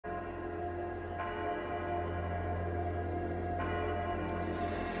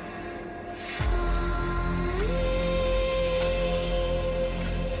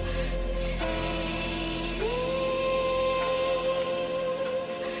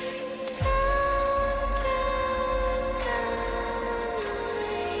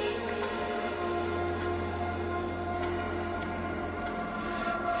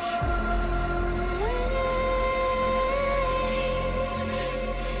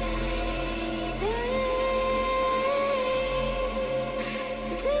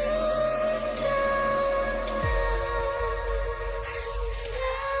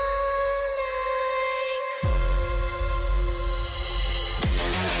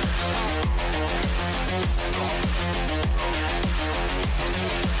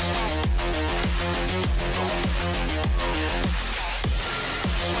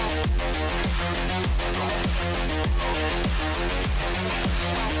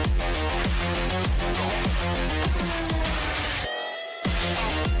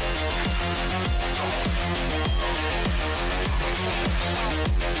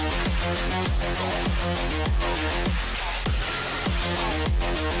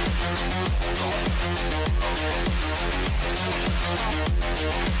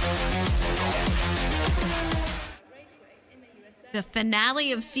The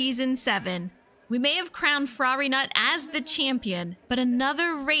finale of Season 7. We may have crowned Ferrari Nut as the champion, but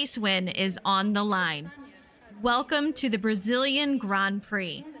another race win is on the line. Welcome to the Brazilian Grand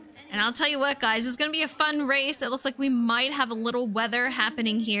Prix. And I'll tell you what, guys, it's going to be a fun race. It looks like we might have a little weather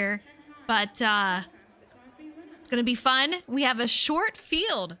happening here, but it's going to be fun. We have a short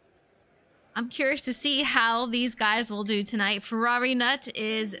field. I'm curious to see how these guys will do tonight. Ferrari Nut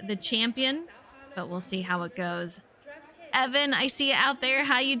is the champion, but we'll see how it goes. Evan, I see you out there.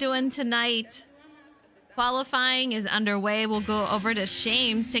 How you doing tonight? Qualifying is underway. We'll go over to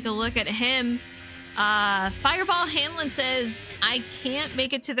Shames. Take a look at him. Fireball Hanlon says, I can't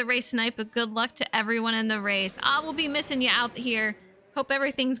make it to the race tonight, but good luck to everyone in the race. I will be missing you out here. Hope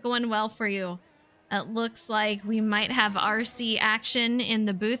everything's going well for you. It looks like we might have RC action in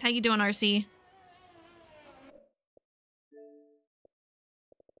the booth. How you doing, RC?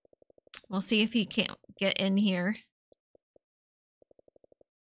 We'll see if he can't get in here.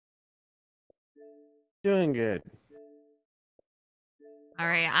 Doing good. All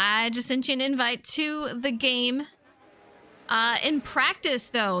right, I just sent you an invite to the game. In practice,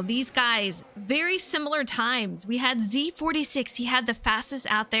 though, these guys, very similar times. We had Z46. He had the fastest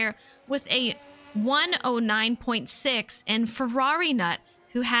out there with a 109.6, and Ferrari Nut,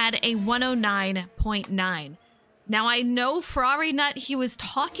 who had a 109.9. Now, I know Ferrari Nut, he was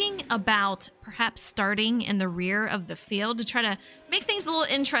talking about perhaps starting in the rear of the field to try to make things a little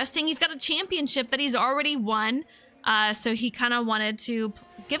interesting. He's got a championship that he's already won, so he kind of wanted to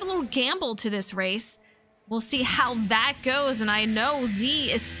give a little gamble to this race. We'll see how that goes, and I know Z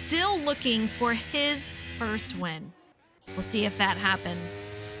is still looking for his first win. We'll see if that happens.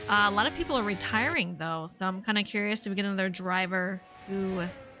 A lot of people are retiring, though, so I'm kind of curious if we get another driver who is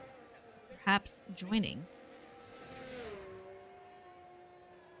perhaps joining.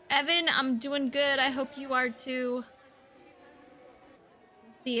 Evan, I'm doing good. I hope you are too.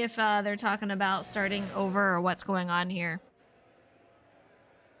 See if they're talking about starting over or what's going on here.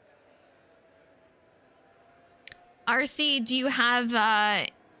 RC, do you have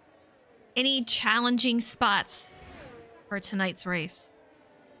any challenging spots for tonight's race?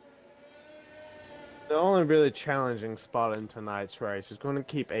 The only really challenging spot in tonight's race is going to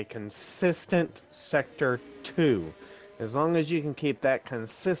keep a consistent Sector 2. As long as you can keep that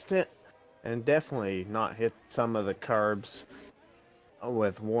consistent and definitely not hit some of the curbs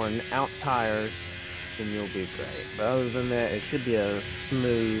with worn out tires, then you'll be great. But other than that, it should be a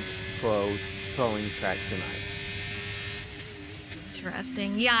smooth flowing track tonight.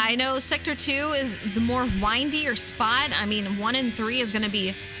 Interesting. Yeah, I know Sector 2 is the more windier spot. I mean, 1 and 3 is going to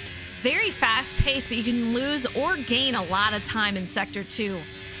be very fast paced, but you can lose or gain a lot of time in Sector 2.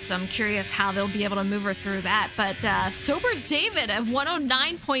 So I'm curious how they'll be able to move her through that. But Sober David of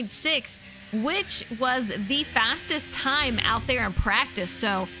 109.6, which was the fastest time out there in practice.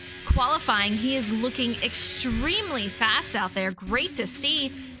 So qualifying, he is looking extremely fast out there. Great to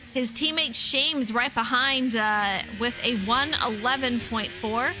see. His teammate Shames right behind with a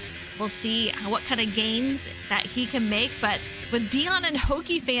 111.4. We'll see what kind of gains that he can make. But with Dion and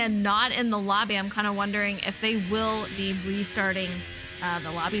Hokie Fan not in the lobby, I'm kind of wondering if they will be restarting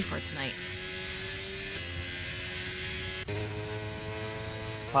the lobby for tonight.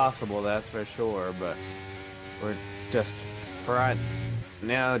 It's possible, that's for sure, but we're just right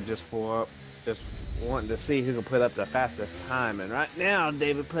now just wanting to see who can put up the fastest time, and right now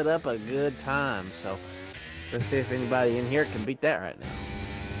David put up a good time, so let's see if anybody in here can beat that right now.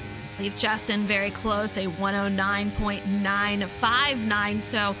 Leave Justin very close, a 109.959.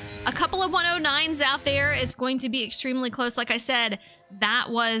 So a couple of 109s out there. It's going to be extremely close. Like I said, that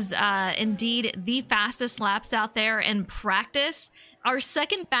was indeed the fastest laps out there in practice. Our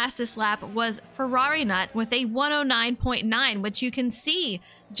second fastest lap was Ferrari Nut with a 109.9, which you can see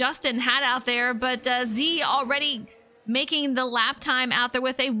Justin had out there, but Z already making the lap time out there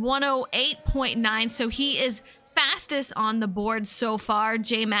with a 108.9. So he is fastest on the board so far.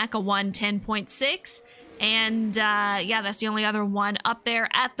 J-Mac a 110.6. And yeah, that's the only other one up there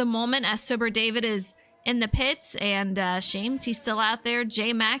at the moment, as Sober David is in the pits, and Shames, he's still out there.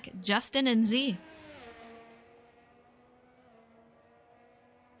 J-Mac, Justin, and Z.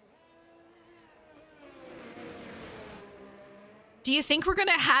 Do you think we're going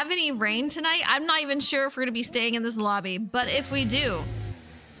to have any rain tonight? I'm not even sure if we're going to be staying in this lobby, but if we do,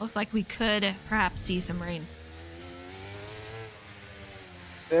 looks like we could perhaps see some rain.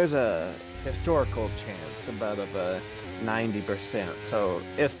 There's a historical chance about 90%, so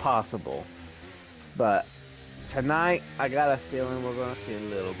it's possible. But tonight, I got a feeling we're going to see a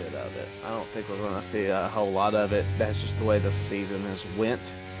little bit of it. I don't think we're going to see a whole lot of it. That's just the way the season has went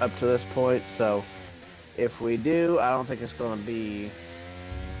up to this point. So if we do, I don't think it's going to be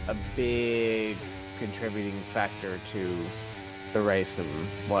a big contributing factor to the race and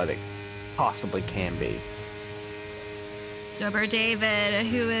what it possibly can be. Sober David,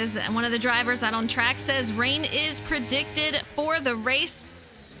 who is one of the drivers out on track, says rain is predicted for the race.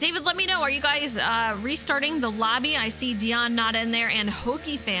 David, let me know, are you guys restarting the lobby? I see Dion not in there and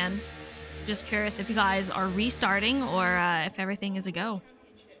Hokie Fan. Just curious if you guys are restarting or if everything is a go.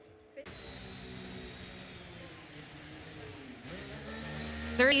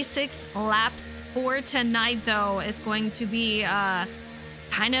 $36 laps for tonight, though, is going to be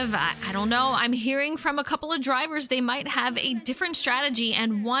kind of, I don't know. I'm hearing from a couple of drivers they might have a different strategy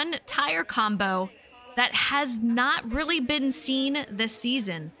and one tire combo that has not really been seen this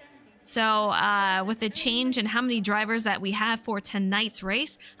season. So with the change in how many drivers that we have for tonight's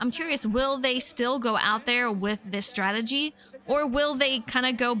race, I'm curious, will they still go out there with this strategy, or will they kind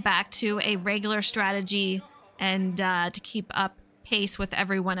of go back to a regular strategy and to keep up pace with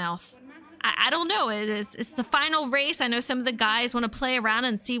everyone else? I don't know. It's the final race. I know some of the guys want to play around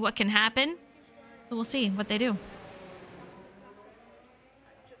and see what can happen. So we'll see what they do.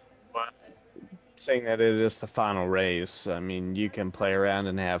 Saying that it is the final race, I mean, you can play around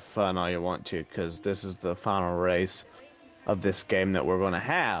and have fun all you want to, because this is the final race of this game that we're going to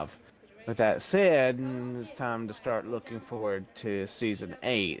have. With that said, it's time to start looking forward to Season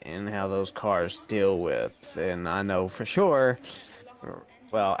 8 and how those cars deal with. And I know for sure,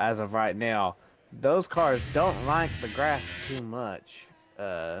 well, as of right now, those cars don't like the grass too much.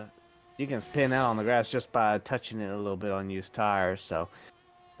 You can spin out on the grass just by touching it a little bit on used tires. So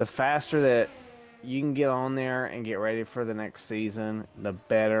the faster that you can get on there and get ready for the next season, the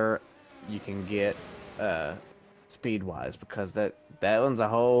better you can get speed-wise, because that one's a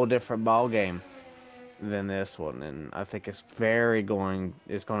whole different ball game than this one, and I think it's going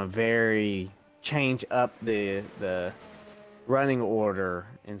to very change up the running order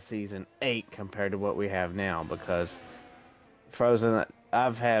in Season 8 compared to what we have now, because Frozen,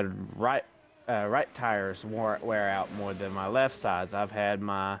 I've had right tires wear out more than my left sides. I've had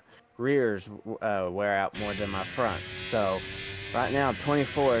my rears wear out more than my front. So right now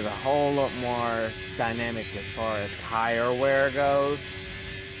 24 is a whole lot more dynamic as far as tire wear goes.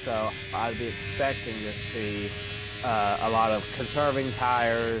 So I'd be expecting to see a lot of conserving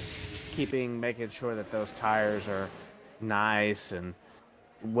tires, making sure that those tires are nice and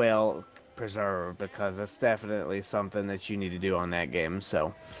well preserved, because that's definitely something that you need to do on that game.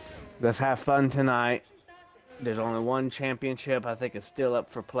 So let's have fun tonight. There's only one championship I think is still up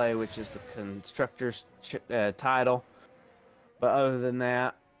for play, which is the Constructors' title. But other than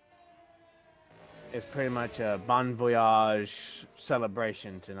that, it's pretty much a bon voyage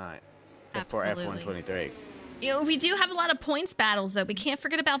celebration tonight. Absolutely. For F1 23. You know, we do have a lot of points battles, though. We can't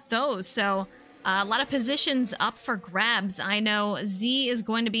forget about those. So a lot of positions up for grabs. I know Z is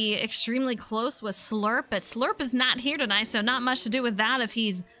going to be extremely close with Slurp, but Slurp is not here tonight, so not much to do with that if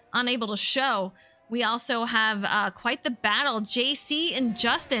he's unable to show. We also have quite the battle, JC and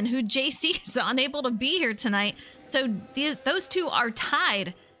Justin, who JC is unable to be here tonight. So those two are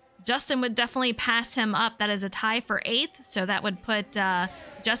tied. Justin would definitely pass him up. That is a tie for 8th, so that would put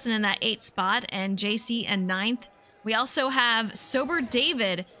Justin in that 8th spot and JC in 9th. We also have Sober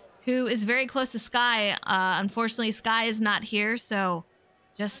David, who is very close to Sky. Unfortunately, Sky is not here, so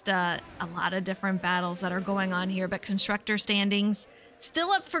just a lot of different battles that are going on here. But constructor standings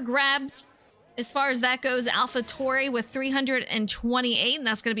still up for grabs. As far as that goes, Alpha Tori with 328, and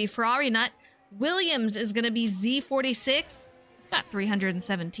that's going to be Ferrari Nut. Williams is going to be Z46. Got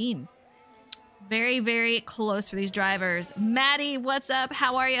 317. Very, very close for these drivers. Maddie, what's up?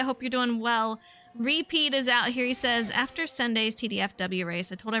 How are you? I hope you're doing well. Repeat is out here. He says, after Sunday's TDFW race,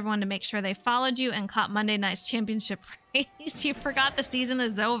 I told everyone to make sure they followed you and caught Monday night's championship race. You forgot the season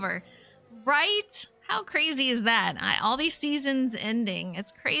is over. Right? How crazy is that? All these seasons ending.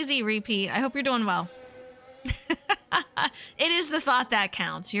 It's crazy, Repeat. I hope you're doing well. It is the thought that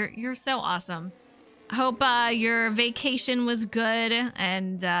counts. You're so awesome. I hope your vacation was good,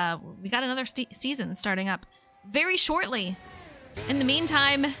 and we got another season starting up very shortly. In the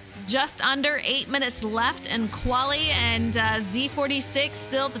meantime, just under 8 minutes left in quali, and Z46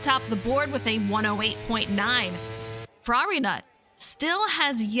 still at the top of the board with a 108.9. Ferrari Nut still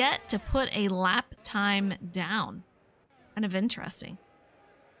has yet to put a lap time down. Kind of interesting.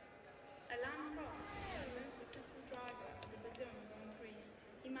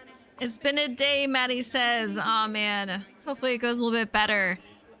 It's been a day, Maddie says. Oh man, hopefully it goes a little bit better.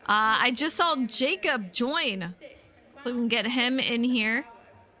 I just saw Jacob join. We can get him in here.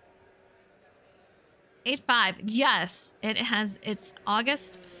 8-5. Yes, it's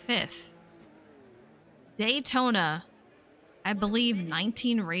August 5th. Daytona. I believe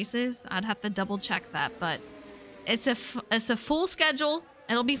 19 races. I'd have to double check that, but it's a full schedule.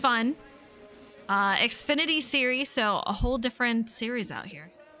 It'll be fun. Xfinity series, so a whole different series out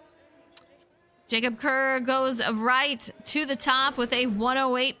here. Jacob Kerr goes right to the top with a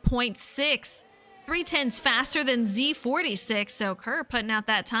 108.6. 3/10s faster than Z46, so Kerr putting out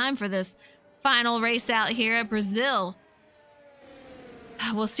that time for this final race out here at Brazil.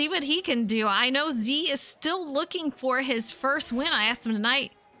 We'll see what he can do. I know Z is still looking for his first win. I asked him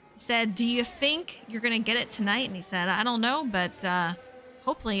tonight. He said, do you think you're going to get it tonight? And he said, I don't know, but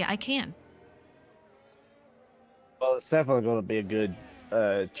hopefully I can. Well, it's definitely going to be a good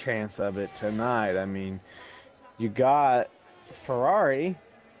chance of it tonight. I mean, you got Ferrari,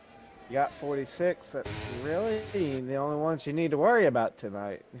 you got 46. That's really the only ones you need to worry about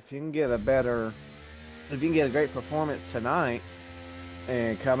tonight. If you can get a great performance tonight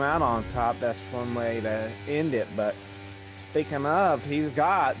and come out on top, that's one way to end it. But speaking of, he's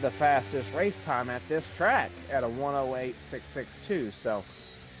got the fastest race time at this track at a 108.662. So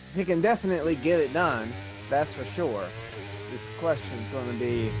he can definitely get it done. That's for sure. The question is going to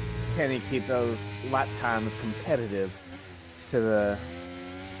be, can he keep those lap times competitive to the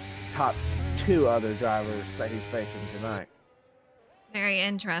top two other drivers that he's facing tonight? Very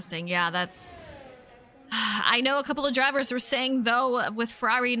interesting. Yeah, that's... I know a couple of drivers were saying, though, with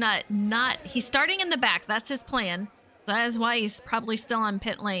Ferrari he's starting in the back. That's his plan. So that is why he's probably still on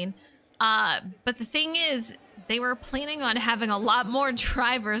pit lane. But the thing is, they were planning on having a lot more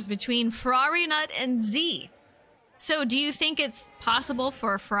drivers between Ferrari Nut and Z. So do you think it's possible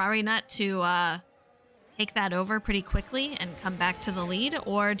for Ferrari Nut to take that over pretty quickly and come back to the lead?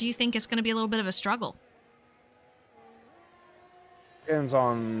 Or do you think it's going to be a little bit of a struggle? Depends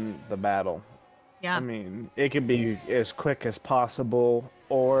on the battle. Yeah. I mean, it could be as quick as possible,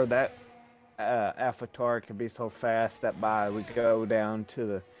 or that AlphaTauri could be so fast that by we go down to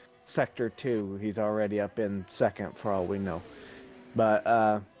the Sector 2, he's already up in second for all we know.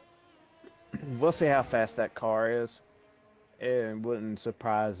 But we'll see how fast that car is. It wouldn't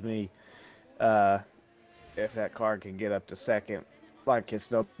surprise me if that car can get up to second like it's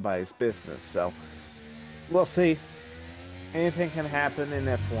nobody's business. So we'll see. Anything can happen in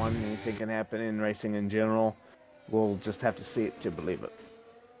F1. Anything can happen in racing in general. We'll just have to see it to believe it.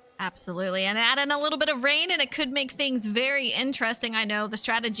 Absolutely. And add in a little bit of rain and it could make things very interesting. I know the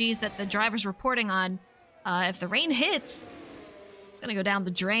strategies that the driver's reporting on, if the rain hits, it's going to go down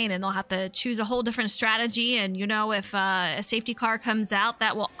the drain and they'll have to choose a whole different strategy. And, you know, if a safety car comes out,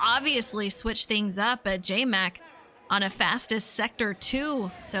 that will obviously switch things up at J-Mac on a fastest Sector 2.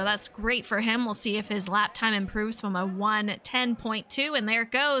 So that's great for him. We'll see if his lap time improves from a 1:10.2. And there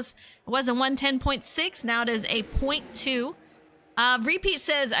it goes. It was a 1:10.6. Now it is a 0.2. Repeat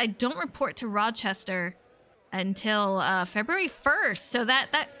says, I don't report to Rochester until February 1st. So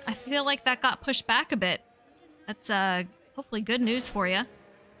that I feel like that got pushed back a bit. That's hopefully good news for you.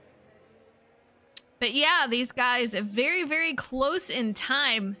 But yeah, these guys very, very close in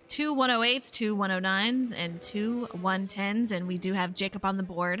time. 2 108s, 2 109s, and 2 110s. And we do have Jacob on the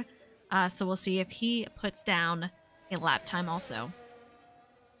board. So we'll see if he puts down a lap time also.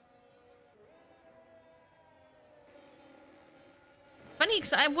 It's funny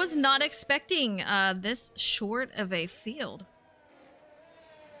because I was not expecting this short of a field.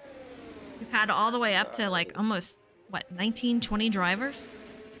 We've had all the way up to like almost, what, 19, 20 drivers?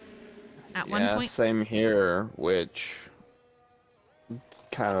 At one point. Same here, which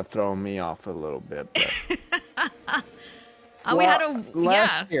kind of throwing me off a little bit. But... we had a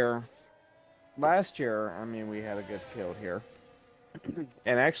last year, I mean, we had a good field here,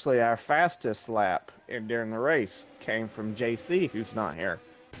 and actually, our fastest lap during the race came from JC, who's not here.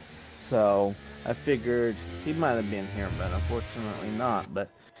 So I figured he might have been here, but unfortunately not. But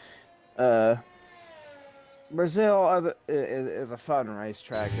Brazil is a fun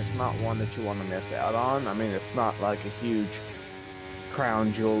racetrack. It's not one that you want to miss out on. I mean, it's not like a huge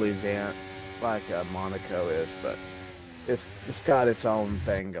crown jewel event like Monaco is, but it's got its own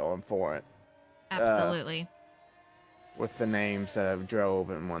thing going for it. Absolutely. With the names that have drove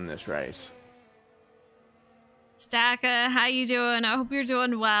and won this race. Stacka, how you doing? I hope you're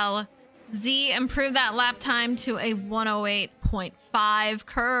doing well. Z improved that lap time to a 108.5.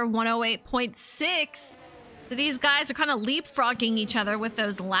 Kerr, 108.6. So these guys are kind of leapfrogging each other with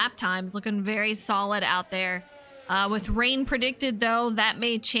those lap times, looking very solid out there. With rain predicted, though, that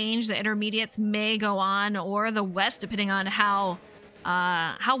may change. The intermediates may go on, or the West, depending on how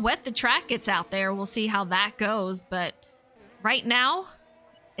how wet the track gets out there. We'll see how that goes. But right now,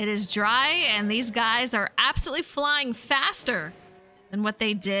 it is dry, and these guys are absolutely flying faster than what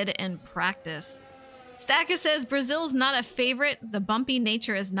they did in practice. Stacker says, Brazil's not a favorite. The bumpy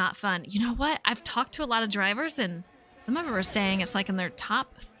nature is not fun. You know what? I've talked to a lot of drivers, and some of them are saying it's like in their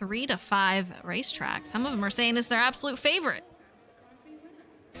top 3 to 5 racetracks. Some of them are saying it's their absolute favorite.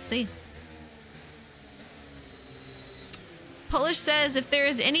 Let's see. Polish says, if there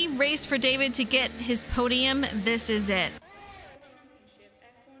is any race for David to get his podium, this is it.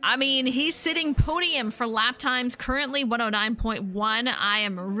 I mean, he's sitting podium for lap times, currently 109.1. I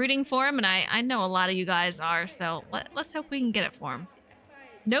am rooting for him, and I know a lot of you guys are, so let's hope we can get it for him.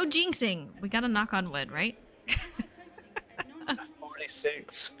 No jinxing. We got to knock on wood, right?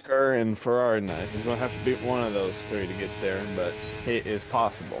 46, Kerr, and Ferrari night. He's going to have to beat one of those 3 to get there, but it is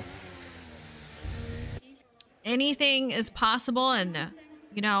possible. Anything is possible, and,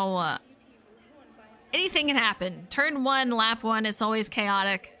 you know, anything can happen. Turn 1, lap 1, it's always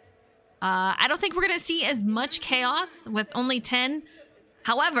chaotic. I don't think we're going to see as much chaos with only 10.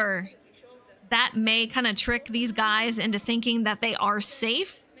 However, that may kind of trick these guys into thinking that they are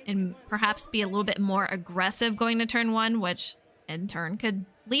safe and perhaps be a little bit more aggressive going to turn 1, which in turn could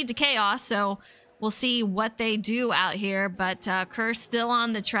lead to chaos. So we'll see what they do out here. But Kerr's still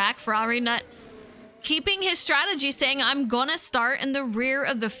on the track. Ferrari Nut keeping his strategy, saying, I'm going to start in the rear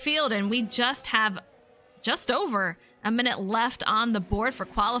of the field. And we just have just over a minute left on the board for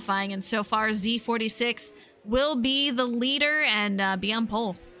qualifying. And so far, Z46 will be the leader and be on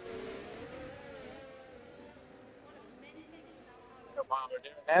pole. While we're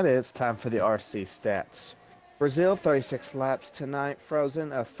doing that, it's time for the RC stats. Brazil, 36 laps tonight,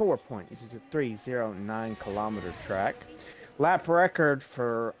 frozen, a 4.309 kilometer track. Lap record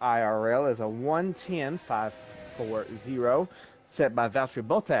for IRL is a 1:10.540, set by Valtteri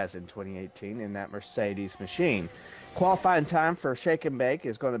Bottas in 2018 in that Mercedes machine. Qualifying time for Shake and Bake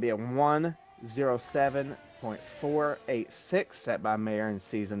is going to be a 1:07.486, set by Mayer in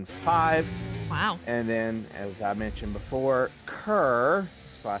Season 5. Wow. And then, as I mentioned before,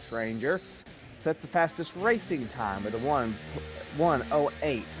 Kerr/Ranger set the fastest racing time with a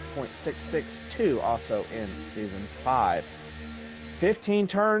 1:08.662, also in Season 5. 15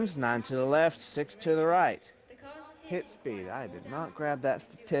 turns, 9 to the left, 6 to the right. Hit speed, I did not grab that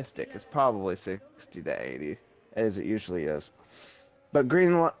statistic. It's probably 60 to 80, as it usually is. But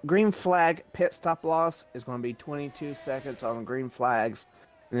green flag pit stop loss is going to be 22 seconds on green flags,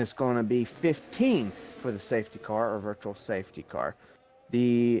 and it's going to be 15 for the safety car or virtual safety car.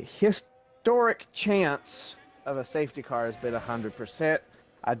 The historic chance of a safety car has been 100%.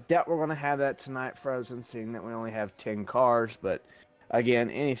 I doubt we're going to have that tonight, Frozen, seeing that we only have 10 cars, but again,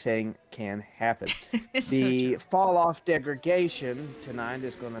 anything can happen. The so fall off degradation tonight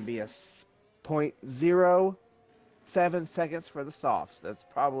is going to be a 0.07 seconds for the softs. That's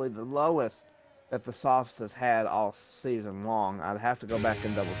probably the lowest that the softs has had all season long. I'd have to go back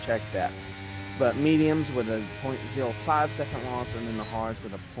and double check that. But mediums with a 0.05 second loss, and then the hards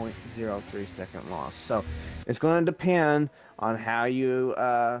with a 0.03 second loss. So it's going to depend on how you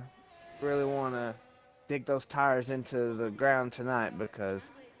really want to dig those tires into the ground tonight,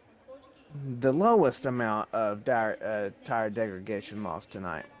 because the lowest amount of tire degradation loss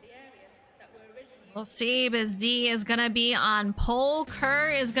tonight. we'll see, but Z is going to be on pole. Kerr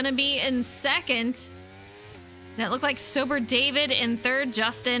is going to be in second. That looked like Sober David in third.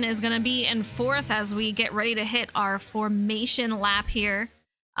 Justin is going to be in fourth as we get ready to hit our formation lap here.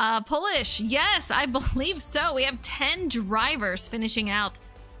 Polish, yes, I believe so. We have 10 drivers finishing out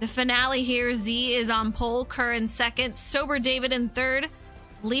the finale here. Z is on pole, Kerr in second, Sober David in third,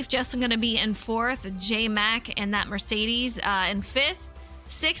 Leaf Justin going to be in fourth, J Mac and that Mercedes in fifth.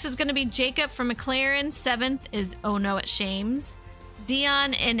 Sixth is going to be Jacob from McLaren. Seventh is Oh No at Shames.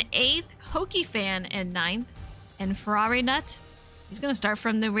 Dion in eighth, Hokey Fan in ninth, and Ferrari Nut, he's going to start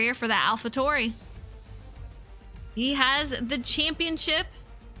from the rear for the AlphaTauri. He has the championship,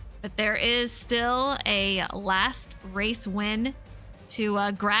 but there is still a last race win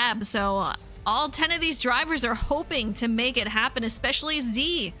to grab. So all 10 of these drivers are hoping to make it happen, especially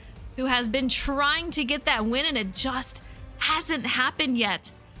Z, who has been trying to get that win and it just hasn't happened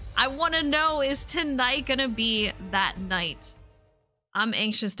yet. I want to know, is tonight going to be that night? I'm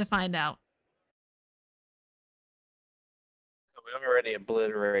anxious to find out. We already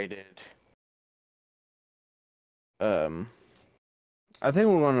obliterated. I think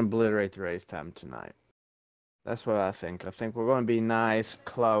we're going to obliterate the race time tonight. That's what I think. I think we're going to be nice,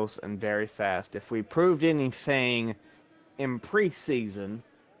 close, and very fast. If we proved anything in preseason,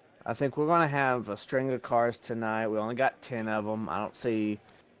 I think we're going to have a string of cars tonight. We only got 10 of them. I don't see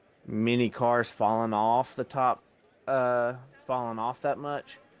many cars falling off the top, falling off that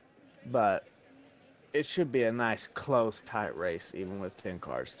much. But it should be a nice, close, tight race, even with 10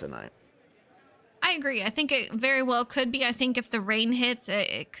 cars tonight. I agree. I think it very well could be. I think if the rain hits,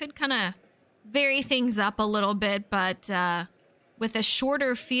 it could kind of vary things up a little bit. But with a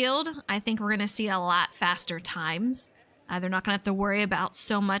shorter field, I think we're going to see a lot faster times. They're not going to have to worry about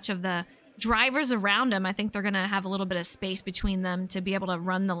so much of the drivers around them. I think they're going to have a little bit of space between them to be able to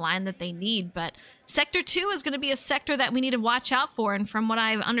run the line that they need. But Sector 2 is going to be a sector that we need to watch out for. And from what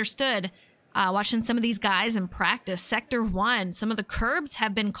I've understood, watching some of these guys in practice, Sector 1, some of the curbs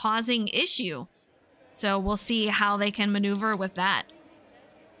have been causing issue. So we'll see how they can maneuver with that.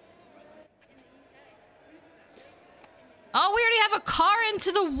 Oh, we already have a car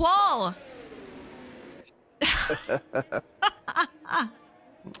into the wall.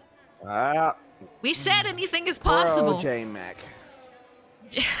 We said anything is possible. J-Mac.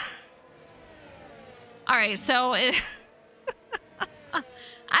 All right, so I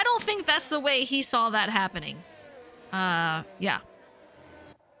don't think that's the way he saw that happening. Yeah.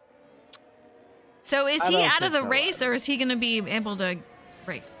 So is he out of the race, or is he going to be able to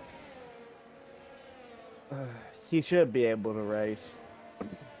race? He should be able to race.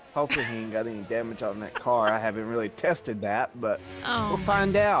 Hopefully he ain't got any damage on that car. I haven't really tested that, but we'll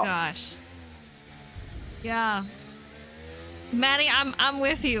find out. Gosh. Yeah. Maddie, I'm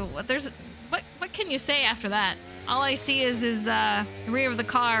with you. What can you say after that? All I see is his rear of the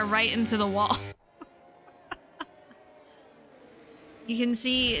car right into the wall. You can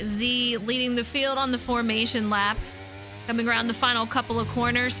see Z leading the field on the formation lap. Coming around the final couple of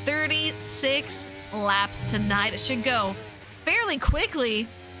corners. 36 laps tonight. It should go fairly quickly,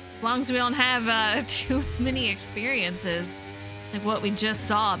 as long as we don't have too many experiences like what we just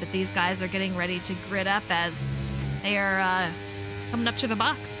saw. But these guys are getting ready to grid up as they are coming up to the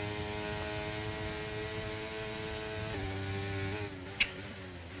box.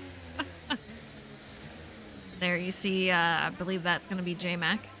 There you see, I believe that's going to be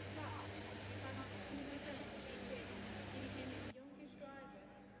J-Mac.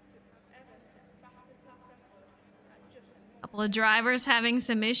 Couple of drivers having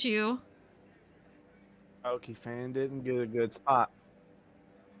some issue. Okie fan didn't get a good spot.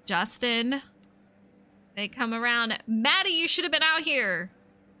 Justin. They come around. Maddie, you should have been out here.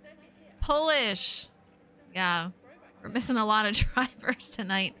 Polish. Yeah, we're missing a lot of drivers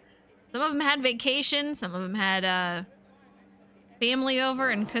tonight. Some of them had vacation. Some of them had family over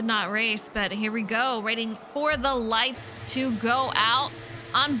and could not race. But here we go, waiting for the lights to go out.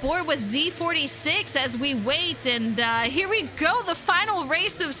 On board with Z46 as we wait. And here we go, the final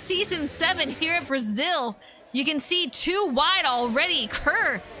race of Season 7 here at Brazil. You can see 2 wide already.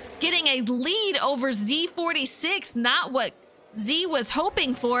 Kerr getting a lead over Z46. Not what Z was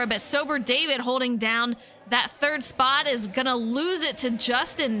hoping for, but Sober David holding down that 3rd spot is going to lose it to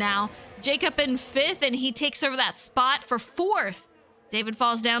Justin now. Jacob in 5th, and he takes over that spot for 4th. David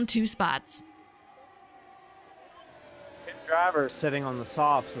falls down 2 spots. Drivers sitting on the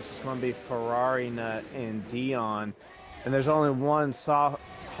softs, which is going to be Ferrari Nut and Dion. And there's only one soft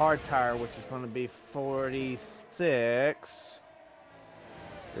hard tire, which is going to be 46.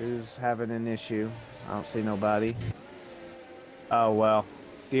 Who's having an issue? I don't see nobody. Oh, well.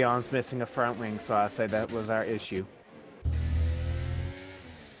 Dion's missing a front wing, so I say that was our issue.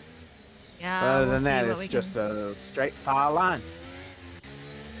 Yeah, other than that, it's just a straight file line.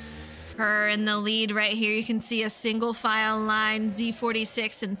 Her in the lead right here. You can see a single file line.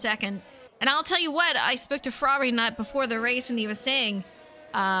 Z46 in 2nd. And I'll tell you what, I spoke to Ferrari Nut before the race, and he was saying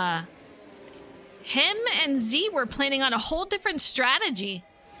him and Z were planning on a whole different strategy.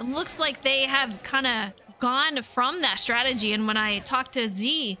 It looks like they have kind of gone from that strategy. And when I talked to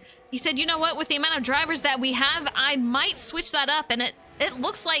Z, he said, you know what, with the amount of drivers that we have, I might switch that up. And it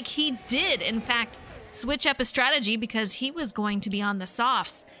looks like he did, in fact, switch up a strategy because he was going to be on the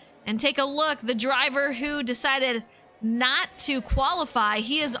softs. And take a look, the driver who decided not to qualify,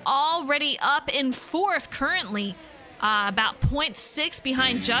 he is already up in 4th currently, about 0.6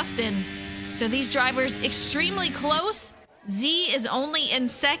 behind Justin. So these drivers extremely close. Z is only in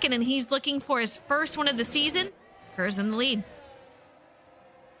 2nd, and he's looking for his first one of the season. Kerr's in the lead.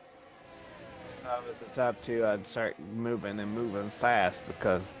 If I was the top 2, I'd start moving and moving fast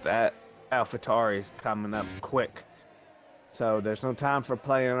because that AlphaTauri is coming up quick. So there's no time for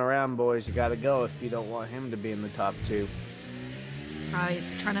playing around, boys. You got to go if you don't want him to be in the top 2.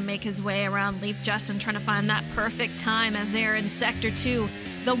 He's trying to make his way around Leaf Justin, trying to find that perfect time as they're in Sector 2.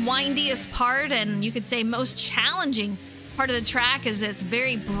 The windiest part, and you could say most challenging part of the track as it's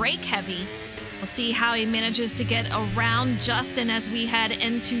very brake heavy. We'll see how he manages to get around Justin as we head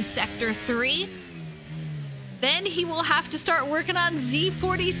into Sector 3. Then he will have to start working on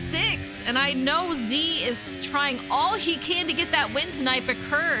Z46. And I know Z is trying all he can to get that win tonight, but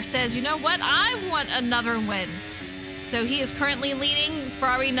Kerr says, you know what? I want another win. So he is currently leading.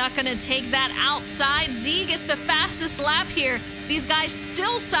 Ferrari not going to take that outside. Z gets the fastest lap here. These guys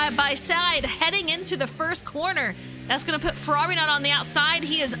still side by side heading into the first corner. That's going to put Ferrari not on the outside.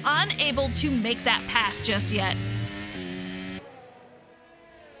 He is unable to make that pass just yet.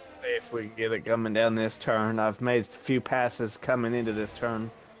 If we can get it coming down this turn. I've made a few passes coming into this turn.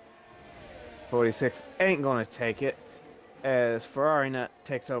 46 ain't going to take it as Ferrari Nut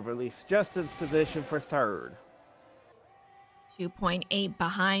takes over Leaf Justin's position for third. 2.8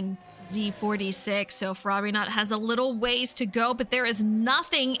 behind Z46, so Ferrari Nut has a little ways to go, but there is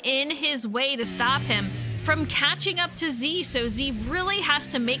nothing in his way to stop him from catching up to Z, so Z really has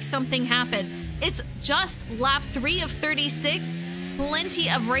to make something happen. It's just lap 3 of 36, plenty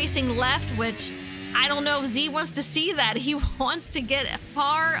of racing left, which I don't know if Z wants to see that. He wants to get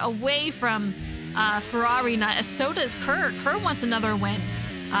far away from Ferrari Nut, so does Kerr. Kerr wants another win.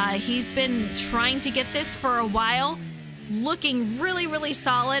 He's been trying to get this for a while, looking really, really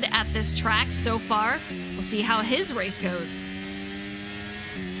solid at this track so far. We'll see how his race goes.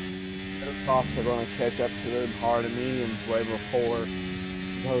 Those softs are going to catch up to them hard and mediums way before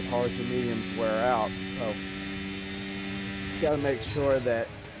those hards and mediums wear out. So you got to make sure that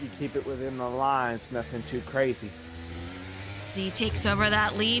you keep it within the lines, nothing too crazy. Z takes over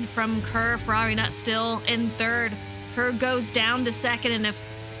that lead from Kerr. Ferrari Nut still in third. Kerr goes down to second, and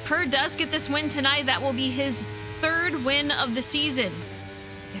if Kerr does get this win tonight, that will be his third win of the season.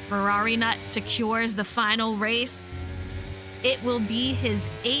 If Ferrari Nut secures the final race, it will be his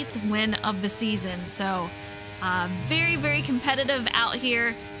 8th win of the season. So very, very competitive out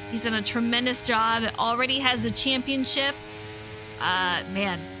here. He's done a tremendous job. Already has the championship.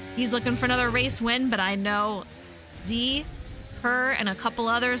 Man, he's looking for another race win, but I know Z, Kerr, and a couple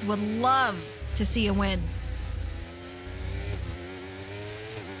others would love to see a win.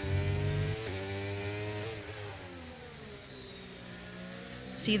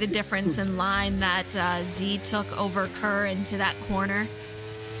 See the difference in line that Z took over Kerr into that corner.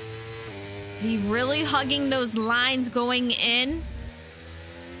 Z really hugging those lines going in.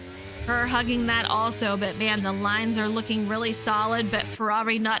 Kerr hugging that also, but man, the lines are looking really solid, but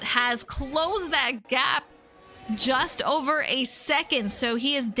Ferrari Nut has closed that gap just over a second, so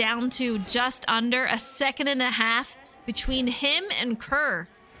he is down to just under a second and a half between him and Kerr.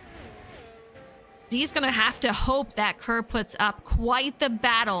 Z's going to have to hope that Kerr puts up quite the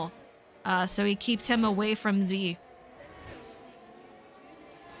battle so he keeps him away from Z.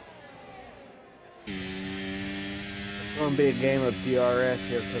 It's going to be a game of DRS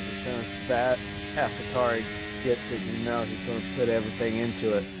here because as soon as that AlphaTauri gets it, you know he's going to put everything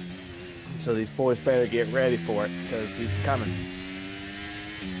into it. So these boys better get ready for it because he's coming.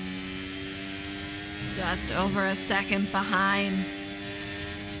 Just over a second behind.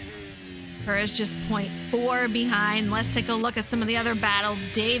 Kerr is just 0.4 behind. Let's take a look at some of the other battles.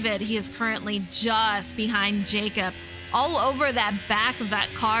 David, he is currently just behind Jacob. All over that back of that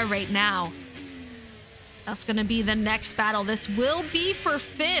car right now. That's going to be the next battle. This will be for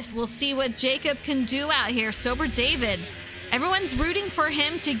 5th. We'll see what Jacob can do out here. Sober David. Everyone's rooting for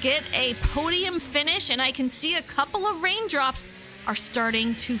him to get a podium finish, and I can see a couple of raindrops are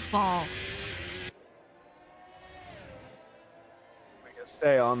starting to fall.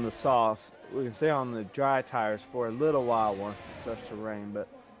 Stay on the soft. We can stay on the dry tires for a little while once it starts to rain, but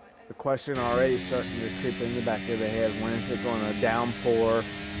the question already starting to creep in the back of the head: when is it going to downpour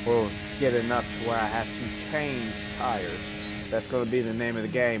or get enough to where I have to change tires? That's going to be the name of the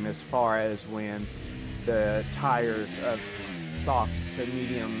game as far as when the tires of softs to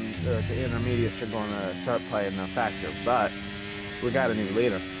medium or to intermediates are going to start playing a factor. But we got a new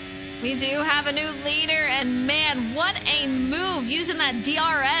leader. We do have a new leader, and man, what a move using that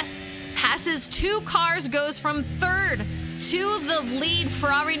DRS. Passes 2 cars, goes from 3rd to the lead.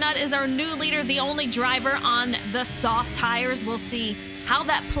 Ferrari Nut is our new leader, the only driver on the soft tires. We'll see how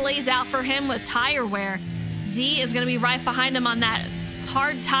that plays out for him with tire wear. Z is going to be right behind him on that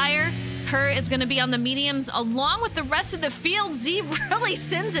hard tire. Kerr is going to be on the mediums along with the rest of the field. Z really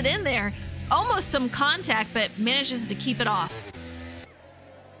sends it in there. Almost some contact, but manages to keep it off.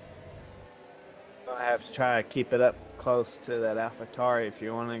 I have to try to keep it up close to that AlphaTauri if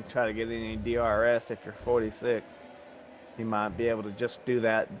you want to try to get any DRS. If you're 46, he might be able to just do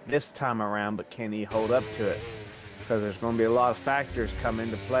that this time around, but can he hold up to it? Because there's going to be a lot of factors come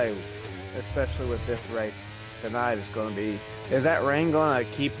into play, especially with this race. tonight is going to be, is that rain going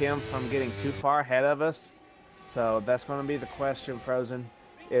to keep him from getting too far ahead of us? So that's going to be the question, Frozen.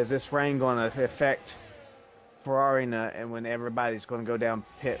 Is this rain going to affect Ferrari Nut and when everybody's going to go down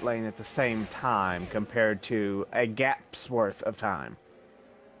pit lane at the same time compared to a gap's worth of time?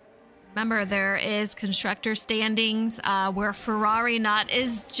 Remember, there is constructor standings where Ferrari Nut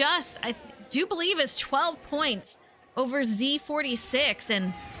is just, I do believe, is 12 points over Z46,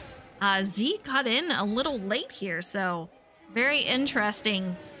 and Z got in a little late here, so very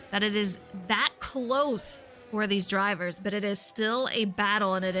interesting that it is that close for these drivers, but it is still a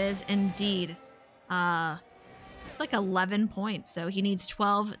battle, and it is indeed like 11 points, so he needs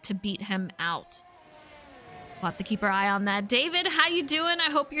 12 to beat him out. We'll have to keep our eye on that. David, how you doing?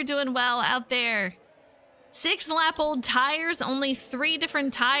 I hope you're doing well out there. 6-lap-old tires, only 3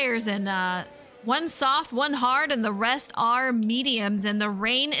 different tires, and one soft, one hard, and the rest are mediums, and the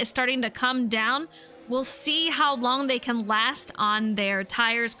rain is starting to come down. We'll see how long they can last on their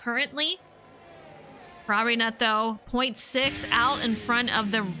tires currently. Ferrari Nut, though, 0.6 out in front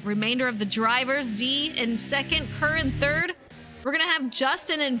of the remainder of the drivers. Z in second, Kerr in third. We're going to have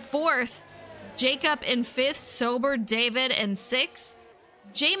Justin in fourth, Jacob in fifth, Sober David in sixth,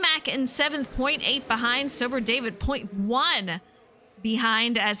 J-Mac in seventh, 0.8 behind, Sober David 0.1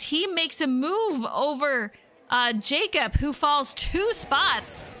 behind as he makes a move over Jacob, who falls 2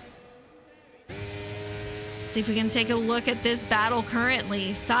 spots. See if we can take a look at this battle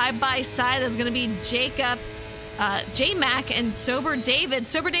currently. Side by side, there's going to be Jacob, J-Mac, and Sober David.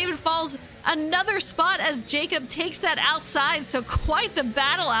 Sober David falls another spot as Jacob takes that outside. So quite the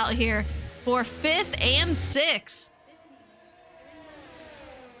battle out here for 5th and 6th.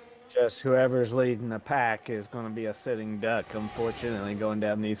 Just whoever's leading the pack is going to be a sitting duck, unfortunately, going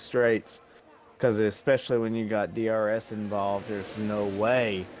down these straights. Because especially when you got DRS involved, there's no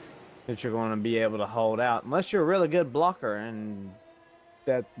way that you're going to be able to hold out unless you're a really good blocker. And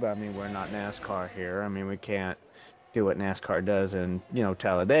that, I mean, we're not NASCAR here. I mean, we can't do what NASCAR does in, you know,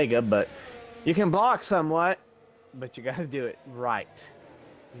 Talladega, but you can block somewhat, but you got to do it right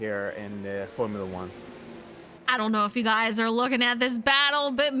here in Formula One. I don't know if you guys are looking at this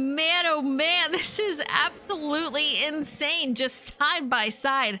battle, but man, oh man, this is absolutely insane. Just side by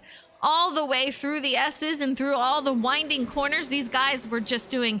side, all the way through the S's and through all the winding corners. These guys were just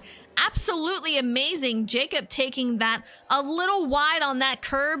doing absolutely amazing. Jacob taking that a little wide on that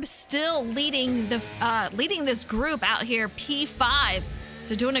curb, still leading the leading this group out here, P5.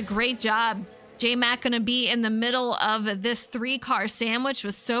 So doing a great job. J-Mac going to be in the middle of this 3-car sandwich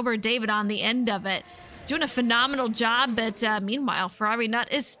with Sober David on the end of it. Doing a phenomenal job, but meanwhile, Ferrari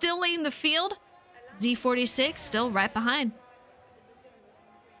Nut is still leading the field. Z46 still right behind.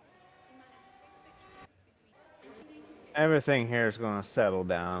 Everything here is going to settle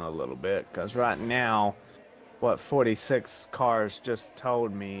down a little bit because right now, what 46 cars just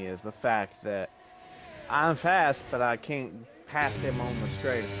told me is the fact that I'm fast, but I can't pass him on the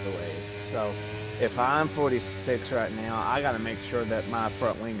straightaways. So if I'm 46 right now, I got to make sure that my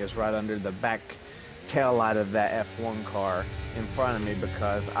front wing is right under the back tail light of that F1 car in front of me,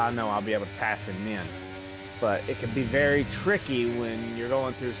 because I know I'll be able to pass him in. But it can be very tricky when you're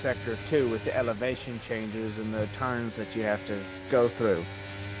going through Sector 2 with the elevation changes and the turns that you have to go through.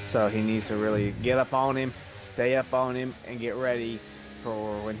 So he needs to really get up on him, stay up on him, and get ready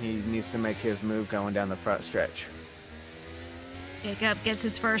for when he needs to make his move going down the front stretch. Jacob gets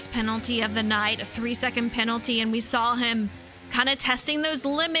his first penalty of the night, a 3-second penalty, and we saw him kind of testing those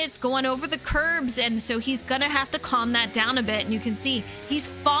limits, going over the curbs, and so he's gonna have to calm that down a bit. And you can see he's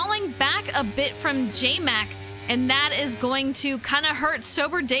falling back a bit from J-Mac, and that is going to kind of hurt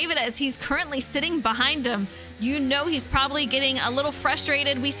Sober David as he's currently sitting behind him. You know he's probably getting a little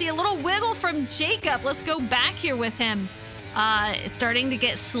frustrated. We see a little wiggle from Jacob. Let's go back here with him. Starting to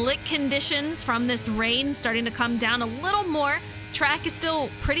get slick conditions from this rain, starting to come down a little more. Track is still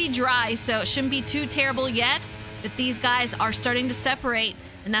pretty dry, so it shouldn't be too terrible yet. But these guys are starting to separate,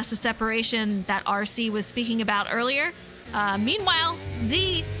 and that's the separation that RC was speaking about earlier. Meanwhile,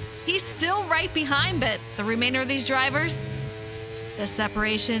 Z, he's still right behind, but the remainder of these drivers, the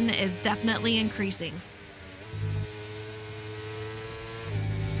separation is definitely increasing.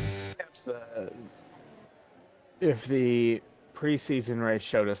 If the preseason race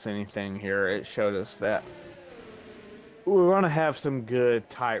showed us anything here, it showed us that we're going to have some good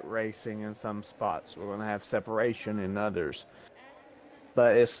tight racing in some spots. We're going to have separation in others.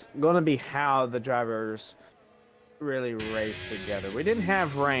 But it's going to be how the drivers really race together. We didn't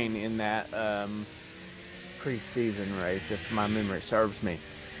have rain in that preseason race, if my memory serves me.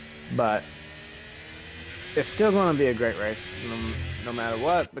 But it's still going to be a great race, no matter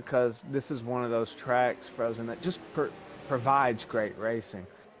what, because this is one of those tracks, Frozen, that just provides great racing.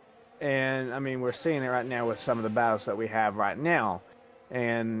 And I mean, we're seeing it right now with some of the battles that we have right now.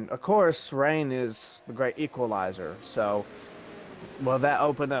 And of course, rain is the great equalizer. So, will that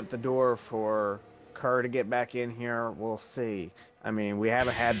open up the door for Kerr to get back in here? We'll see. I mean, we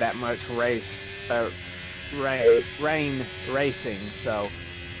haven't had that much rain racing, so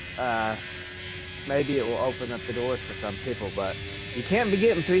maybe it will open up the doors for some people. But you can't be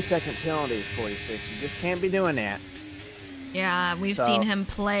getting 3-second penalties, 46. You just can't be doing that. Yeah, we've seen him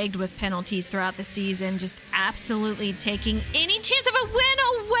plagued with penalties throughout the season, just absolutely taking any chance of a win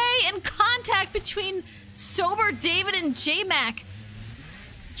away, and contact between Sober David and J-Mac.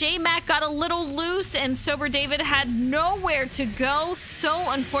 J-Mac got a little loose, and Sober David had nowhere to go. So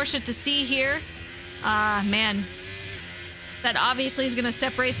unfortunate to see here. Man, that obviously is going to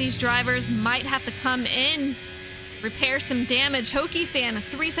separate these drivers. Might have to come in, repair some damage. Hokie Fan, a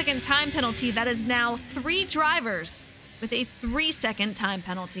 3-second time penalty. That is now 3 drivers with a 3-second time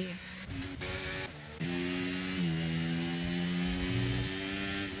penalty.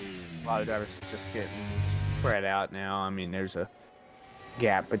 A lot of drivers just getting spread out now. I mean, there's a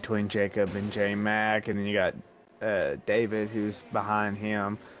gap between Jacob and J-Mac, and then you got David, who's behind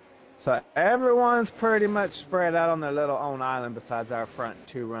him. So everyone's pretty much spread out on their little own island besides our front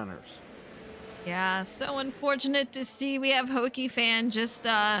 2 runners. Yeah, so unfortunate to see. We have Hokie Fan just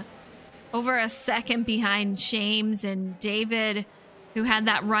over a second behind James, and David, who had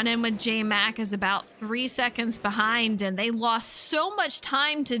that run-in with J-Mac, is about 3 seconds behind, and they lost so much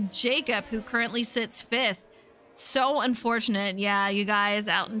time to Jacob, who currently sits 5th. So unfortunate. Yeah, you guys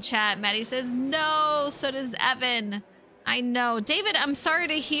out in chat, Maddie says no, so does Evan. I know. David, I'm sorry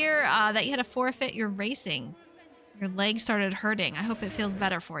to hear that you had to forfeit your racing. Your leg started hurting. I hope it feels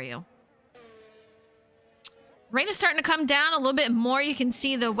better for you. Rain is starting to come down a little bit more. You can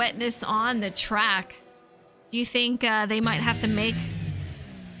see the wetness on the track. Do you think they might have to make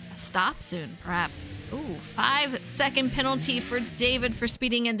a stop soon, perhaps? Ooh, 5-second penalty for David for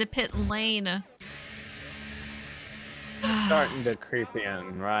speeding into pit lane. Starting to creep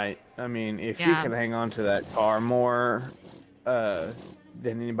in, right? I mean, if you can hang on to that car more than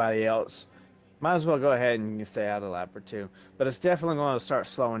anybody else, might as well go ahead and stay out a lap or 2. But it's definitely going to start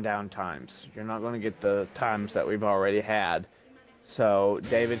slowing down times. You're not going to get the times that we've already had. So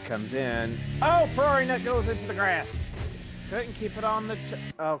David comes in. Oh, Ferrari nut goes into the grass. Couldn't keep it on the...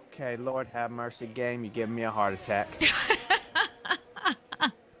 Okay, Lord have mercy, game. You're giving me a heart attack.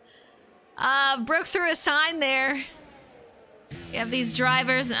 Broke through a sign there. You have these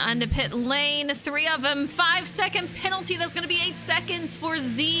drivers onto pit lane. 3 of them. 5-second penalty. That's going to be 8 seconds for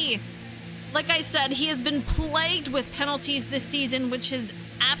Z. Like I said, he has been plagued with penalties this season, which has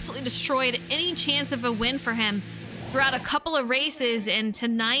absolutely destroyed any chance of a win for him throughout a couple of races. And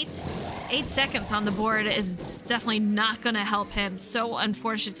tonight, 8 seconds on the board is definitely not going to help him. So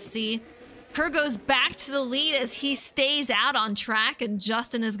unfortunate to see. Kerr goes back to the lead as he stays out on track, and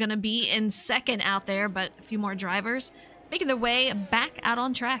Justin is going to be in second out there, but a few more drivers making their way back out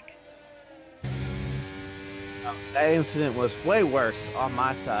on track. That incident was way worse on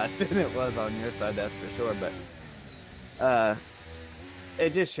my side than it was on your side, that's for sure. But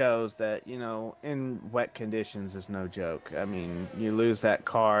it just shows that, you know, in wet conditions is no joke. I mean, you lose that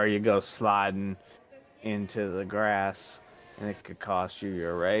car, you go sliding into the grass, and it could cost you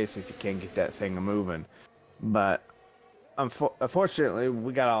your race if you can't get that thing moving. But unfortunately,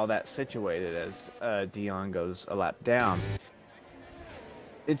 we got all that situated as Dion goes a lap down.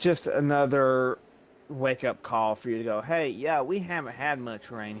 It's just another wake-up call for you to go, hey, yeah, we haven't had much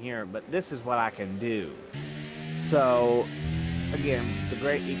rain here, but this is what I can do. So, again, the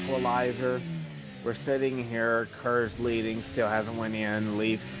great equalizer. We're sitting here, Kerr's leading, still hasn't went in,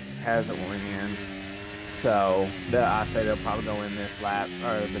 Leaf hasn't went in. So, I say they'll probably go in this lap,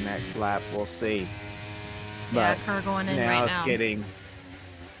 or the next lap, we'll see. Yeah, But Kerr going in now right now.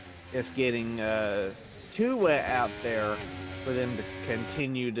 It's getting too wet out there for them to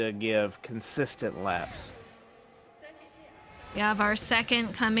continue to give consistent laps. We have our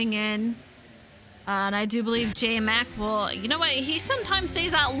second coming in. And I do believe J-Mac will... You know what? He sometimes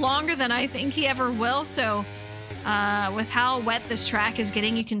stays out longer than I think he ever will. So with how wet this track is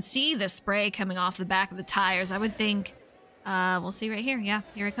getting, you can see the spray coming off the back of the tires. I would think... we'll see right here. Yeah,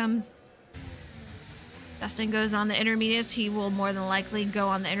 here it comes. Justin goes on the intermediates. He will more than likely go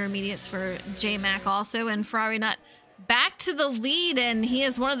on the intermediates for J-Mac also. And Ferrari Nut back to the lead, and he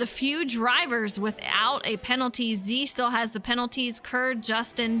is one of the few drivers without a penalty. Z still has the penalties. Kerr,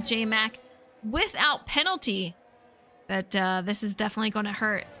 Justin, J-Mac without penalty. But this is definitely going to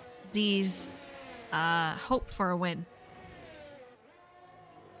hurt Z's hope for a win.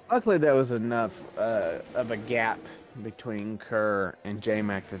 Luckily, there was enough of a gap between Kerr and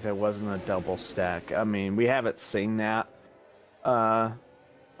J-Mac that there wasn't a double stack. I mean, we haven't seen that a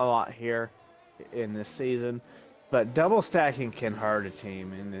lot here in this season, but double stacking can hurt a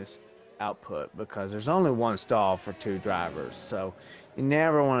team in this output because there's only one stall for 2 drivers. So you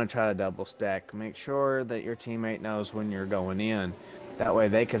never want to try to double stack. Make sure that your teammate knows when you're going in. That way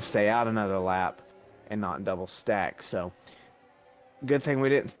they can stay out another lap and not double stack. So good thing we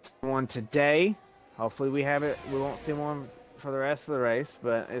didn't see one today. Hopefully we won't see one for the rest of the race,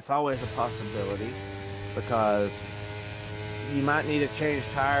 but it's always a possibility because you might need to change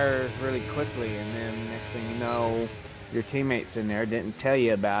tires really quickly, and then next thing you know, your teammates in there didn't tell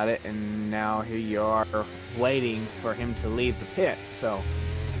you about it, and now here you are waiting for him to leave the pit. So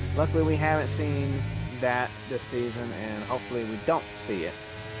luckily we haven't seen that this season, and hopefully we don't see it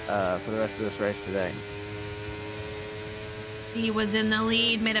for the rest of this race today. He was in the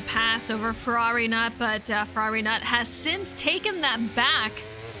lead, made a pass over Ferrari Nut, but Ferrari Nut has since taken that back.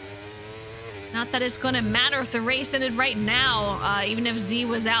 Not that it's going to matter if the race ended right now. Even if Z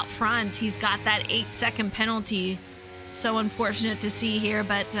was out front, he's got that 8-second penalty. So unfortunate to see here,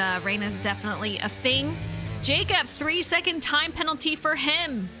 but rain is definitely a thing. Jacob, 3-second time penalty for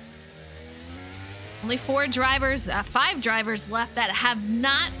him. Only 5 drivers left that have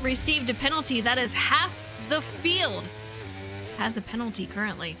not received a penalty. That is half the field has a penalty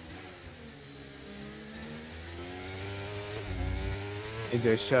currently. It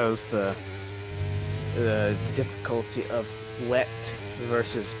just shows the difficulty of wet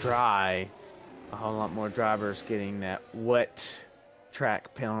versus dry. A whole lot more drivers getting that wet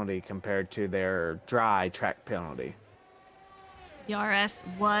track penalty compared to their dry track penalty. The RS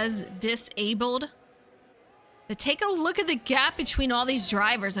was disabled. But take a look at the gap between all these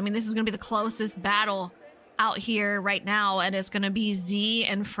drivers. I mean, this is going to be the closest battle out here right now, and it's going to be Z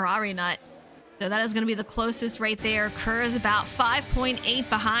and Ferrari Nut. So that is going to be the closest right there. Kerr is about 5.8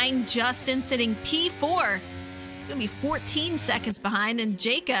 behind. Justin sitting P4. It's going to be 14 seconds behind. And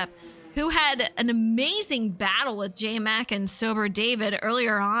Jacob, who had an amazing battle with J-Mac and Sober David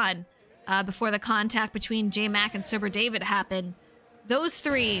earlier on, before the contact between J-Mac and Sober David happened. Those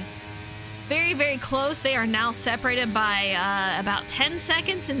 3, very, very close. They are now separated by about 10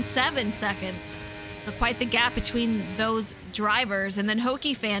 seconds and 7 seconds. So quite the gap between those drivers. And then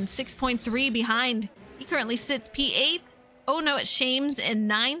Hokie Fan, 6.3 behind. He currently sits P8. Oh no, it's Shames in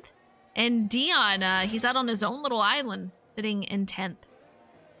 9th. And Dion, he's out on his own little island, sitting in 10th.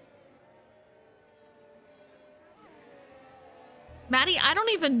 Maddie, I don't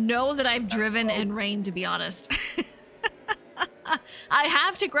even know that I've driven in rain, to be honest. I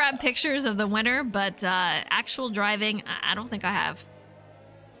have to grab pictures of the winter, but actual driving, I don't think I have.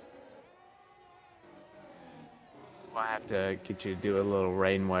 I have to get you to do a little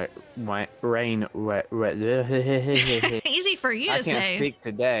rain wet. Easy for you to say. I can't speak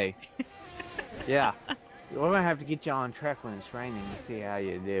today. Yeah. We're going to have to get you on track when it's raining to see how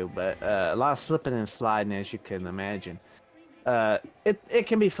you do. But a lot of slipping and sliding, as you can imagine. It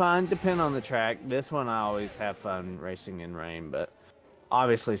can be fun, depending on the track. This one, I always have fun racing in rain, but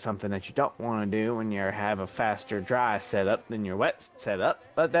obviously something that you don't want to do when you have a faster dry setup than your wet setup.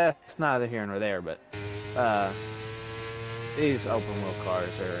 But that's neither here nor there. But these open wheel cars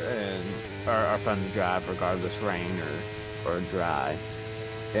are fun to drive regardless rain or dry.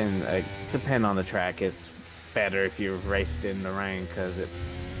 And depending on the track, it's better if you've raced in the rain because it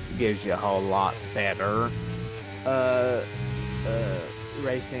gives you a whole lot better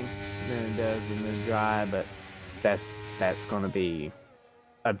racing than it does in the dry. But that's going to be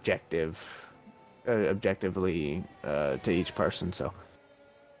objectively to each person. So,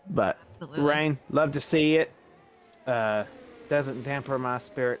 but Absolutely. Rain, love to see it. Doesn't damper my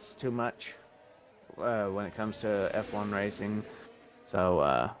spirits too much when it comes to F1 racing.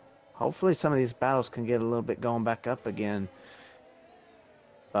 So hopefully some of these battles can get a little bit going back up again.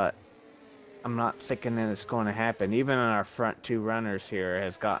 But I'm not thinking that it's going to happen. Even our front 2 runners here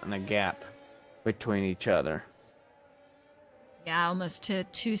has gotten a gap between each other. Yeah, almost to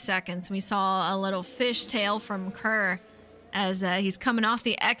 2 seconds. We saw a little fishtail from Kerr as he's coming off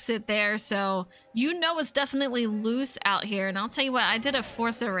the exit there. So you know it's definitely loose out here. And I'll tell you what, I did a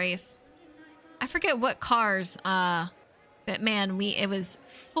Forza race. I forget what cars, but man, it was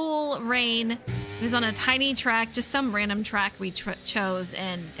full rain. It was on a tiny track, just some random track we chose,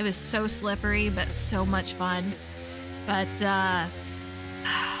 and it was so slippery, but so much fun. But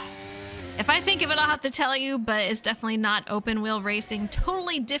if I think of it, I'll have to tell you, but it's definitely not open wheel racing.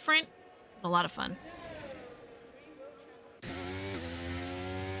 Totally different, but a lot of fun.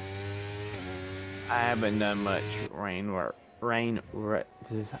 I haven't done much rain work.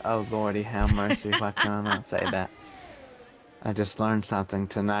 Oh lordy, have mercy! Why can I not say that? I just learned something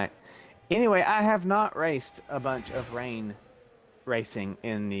tonight. Anyway, I have not raced a bunch of rain racing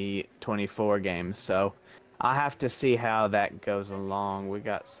in the 24 games, so I'll have to see how that goes along. We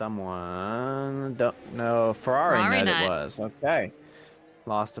got someone, don't know, Ferrari Ferrari nut it nut. was. Okay,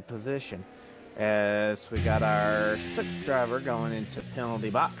 lost a position. As we got our sixth driver going into penalty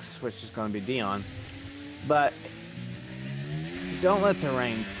box, which is going to be Dion. But don't let the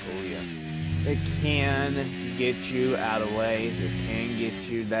rain fool you. It can get you out of ways. It can get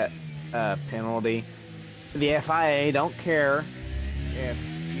you that penalty. The FIA don't care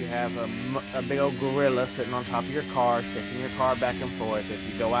if you have a big old gorilla sitting on top of your car, sticking your car back and forth.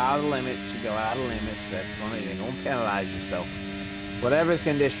 If you go out of limits, you go out of limits. They're going to penalize you. So whatever the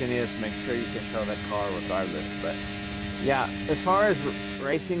condition is, make sure you control that car regardless. But yeah, as far as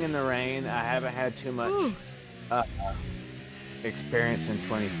racing in the rain, I haven't had too much experience in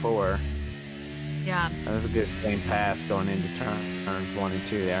 24. Yeah. That was a good clean pass going into turns 1 and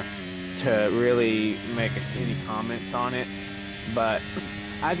 2 there to really make any comments on it. But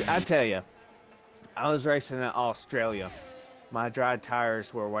I tell you, I was racing in Australia. My dry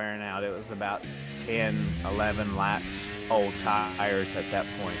tires were wearing out. It was about 10, 11 laps old tires at that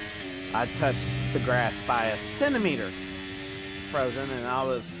point. I touched the grass by a centimeter frozen, and I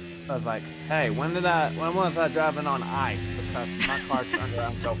was like, hey, when was I driving on ice? Because my car turned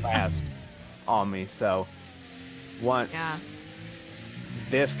around so fast on me. So once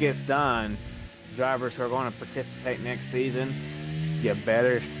this gets done, drivers who are going to participate next season, you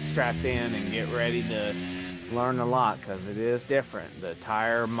better strap in and get ready to learn a lot, because it is different. The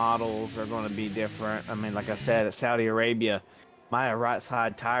tire models are going to be different. I mean, like I said, at Saudi Arabia, my right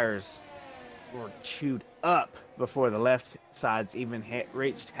side tires were chewed up before the left sides even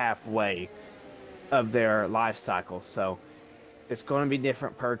reached halfway of their life cycle. So it's going to be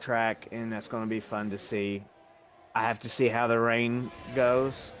different per track, and that's going to be fun to see. I have to see how the rain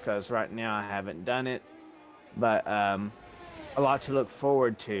goes, because right now I haven't done it. But a lot to look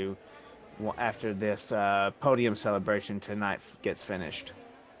forward to after this podium celebration tonight gets finished.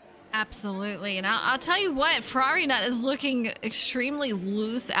 Absolutely. And I'll tell you what, Ferrari nut is looking extremely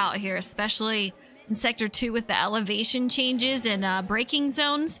loose out here, especially in Sector 2 with the elevation changes and braking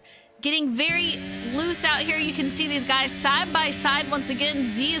zones. Getting very loose out here. You can see these guys side by side. Once again,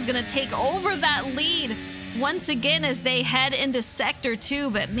 Z is going to take over that lead once again as they head into Sector 2.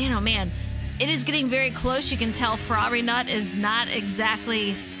 But man, oh man, it is getting very close. You can tell Ferrari nut is not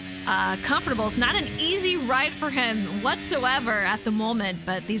exactly comfortable. It's not an easy ride for him whatsoever at the moment,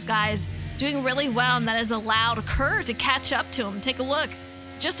 but these guys doing really well, and that has allowed Kerr to catch up to him. Take a look,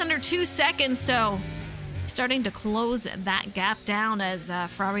 just under 2 seconds, so starting to close that gap down as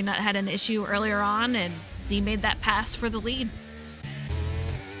Ferrari nut had an issue earlier on, and he made that pass for the lead.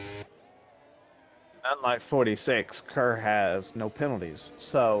 Unlike 46, Kerr has no penalties,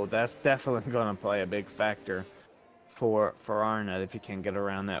 so that's definitely going to play a big factor for Arnott if you can get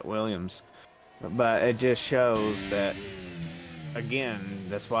around that Williams. But it just shows that, again,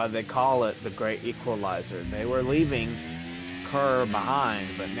 that's why they call it the great equalizer. They were leaving Kerr behind,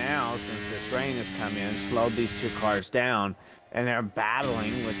 but now, since this rain has come in, slowed these two cars down, and they're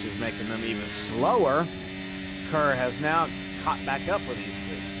battling, which is making them even slower. Kerr has now caught back up with these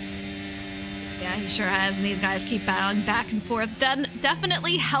two. Yeah, he sure has, and these guys keep battling back and forth,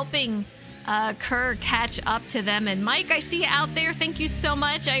 definitely helping Kerr catch up to them. And Mike, I see you out there. Thank you so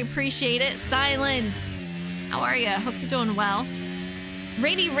much. I appreciate it. Silent, how are you? Hope you're doing well.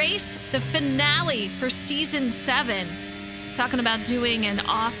 Rainy Race, the finale for Season 7. Talking about doing an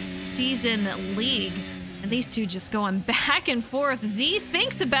off-season league. And these two just going back and forth. Z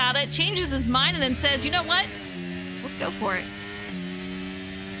thinks about it, changes his mind, and then says, you know what? Let's go for it.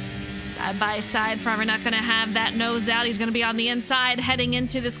 Side by side, Ferrari not going to have that nose out. He's going to be on the inside heading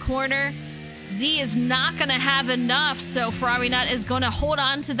into this corner. Z is not going to have enough, so Ferrari nut is going to hold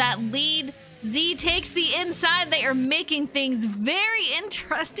on to that lead. Z takes the inside. They are making things very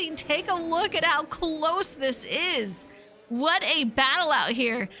interesting. Take a look at how close this is. What a battle out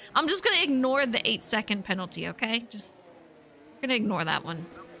here. I'm just going to ignore the 8-second penalty, okay? Just going to ignore that one.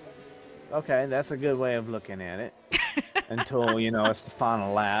 Okay, that's a good way of looking at it. Until, you know, it's the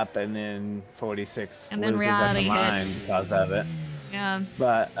final lap, and then 46 and then loses reality at the line hits because of it. Yeah.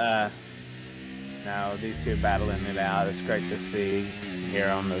 But now these two battling it out. It's great to see here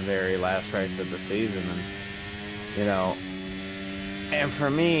on the very last race of the season, and you know, and for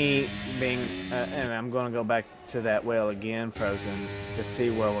me being, and I'm going to go back to that wheel again, Frozen, to see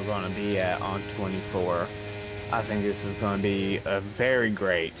where we're going to be at on 24. I think this is going to be a very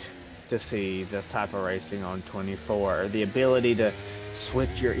great to see this type of racing on 24. The ability to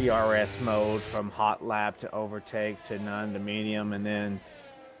switch your ERS mode from hot lap to overtake to none to medium, and then,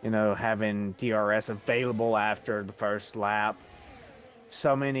 you know, having DRS available after the first lap.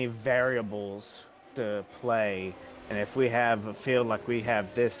 So many variables to play. And if we have a field like we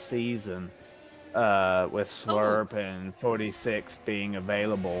have this season, with Slurp and 46 being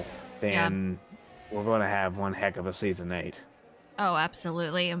available, then we're going to have one heck of a season 8. Oh,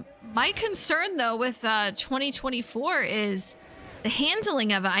 absolutely. My concern, though, with 2024 is the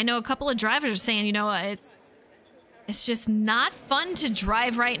handling of it. I know a couple of drivers are saying, you know, it's just not fun to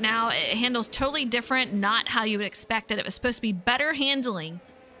drive right now. It handles totally different, not how you would expect it. It was supposed to be better handling.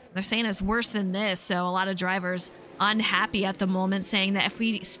 They're saying it's worse than this, so a lot of drivers unhappy at the moment, saying that if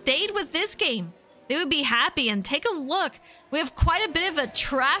we stayed with this game, they would be happy. And take a look. We have quite a bit of a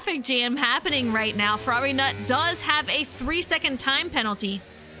traffic jam happening right now. Ferrari Nut does have a 3-second time penalty.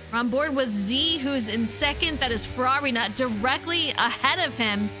 We're on board with Z, who's in second. That is Ferrari Nut directly ahead of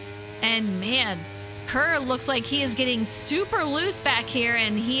him. And man, Kerr looks like he is getting super loose back here,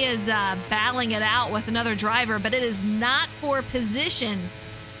 and he is battling it out with another driver, but it is not for position.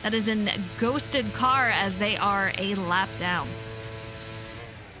 That is in ghosted car as they are a lap down.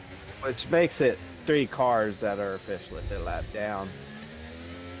 Which makes it 3 cars that are officially a lap down.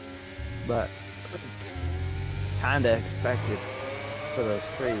 But kind of expected for those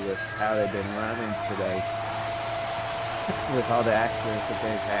 3 with how they've been running today. With all the accidents that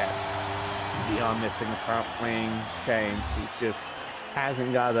they've had. Beyond missing the front wing, James, he's just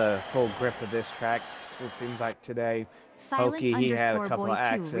hasn't got a full grip of this track, it seems like today. Pokey, he had a couple of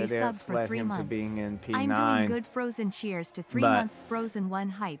accidents, led him to being in P9. I'm doing good. Frozen cheers to 3 months. Frozen 1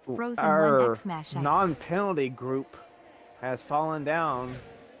 hype. Frozen 1 our X smash. non-penalty group has fallen down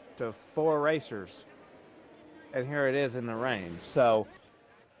to 4 racers, and here it is in the rain. So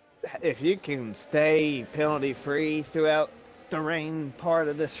if you can stay penalty free throughout the rain part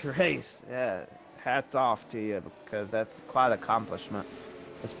of this race, hats off to you, because that's quite an accomplishment,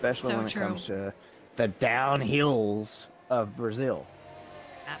 especially when it comes to the downhills of Brazil.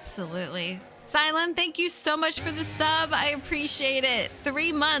 Absolutely. Silent, thank you so much for the sub. I appreciate it.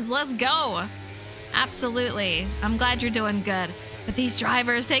 3 months. Let's go. Absolutely. I'm glad you're doing good. But these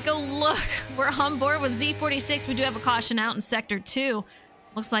drivers, take a look. We're on board with Z46. We do have a caution out in Sector 2.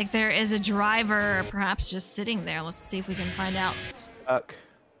 Looks like there is a driver perhaps just sitting there. Let's see if we can find out. Stuck.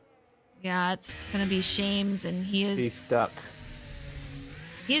 Yeah, it's going to be Shames, and he's stuck.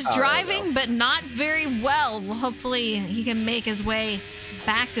 He's driving, but not very well. Hopefully, he can make his way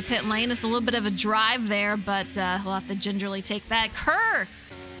back to pit lane. It's a little bit of a drive there, but he'll have to gingerly take that. Kerr,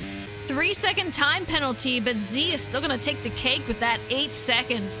 3-second time penalty, but Z is still going to take the cake with that 8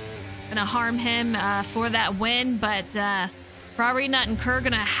 seconds. Going to harm him for that win, but Ferrari Nut and Kerr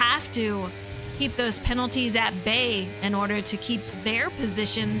going to have to keep those penalties at bay in order to keep their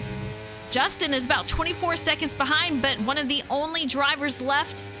positions. Justin is about 24 seconds behind, but one of the only drivers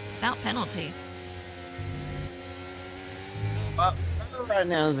left without penalty. Well, right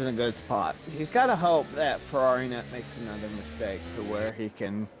now is in a good spot. He's got to hope that Ferrari Nut makes another mistake to where he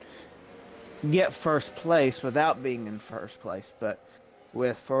can get first place without being in first place. But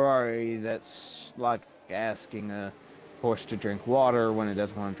with Ferrari, that's like asking a horse to drink water when it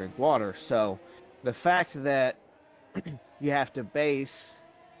doesn't want to drink water. So the fact that you have to base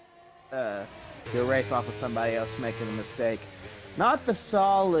your race off of somebody else making a mistake, not the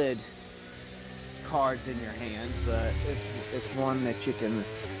solid cards in your hand, but it's one that you can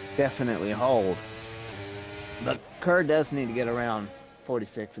definitely hold. But Kerr does need to get around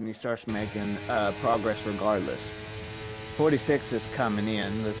 46, and he starts making progress regardless. 46 is coming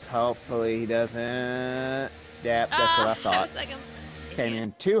in. Let's hopefully he doesn't. Yep, that's what I thought. Came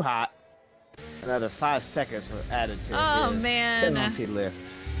in too hot. Another 5 seconds were added to his penalty list.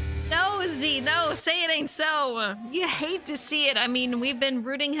 No, Z, no, say it ain't so. You hate to see it. I mean, we've been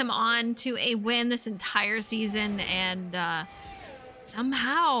rooting him on to a win this entire season, and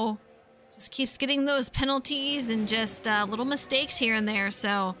somehow just keeps getting those penalties and just little mistakes here and there.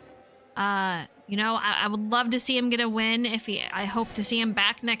 So, you know, I would love to see him get a win. I hope to see him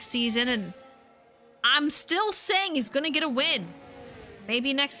back next season, and I'm still saying he's going to get a win.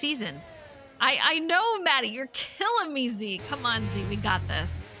 Maybe next season. I know, Maddie, you're killing me, Z. Come on, Z, we got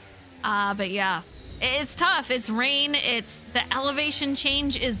this. But yeah, it's tough. It's rain. The elevation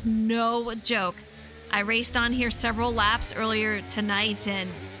change is no joke. I raced on here several laps earlier tonight, and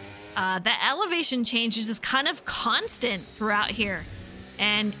the elevation change is just kind of constant throughout here.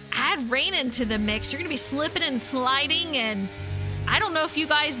 And add rain into the mix, you're gonna be slipping and sliding. And I don't know if you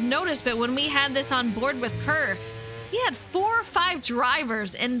guys noticed, but when we had this on board with Kerr, He had 4 or 5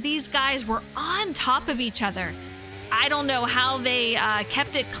 drivers, and these guys were on top of each other. I don't know how they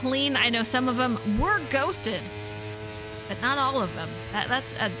kept it clean. I know some of them were ghosted, but not all of them.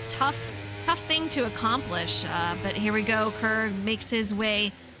 That's a tough thing to accomplish. But here we go. Kerr makes his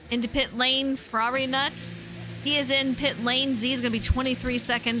way into pit lane. Ferrari Nut, he is in pit lane. Z is going to be 23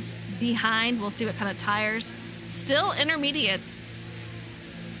 seconds behind. We'll see what kind of tires. Still intermediates.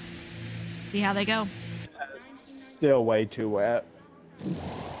 See how they go. Still way too wet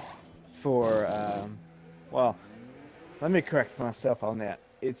for, well, let me correct myself on that.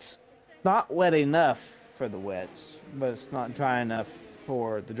 It's not wet enough for the wets, but it's not dry enough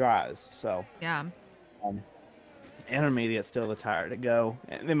for the dries. So yeah, intermediate's still the tire to go,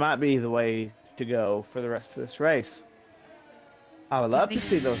 and it might be the way to go for the rest of this race. I would love to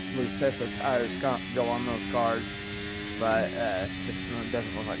see those blue Tesla tires go on those cars, but it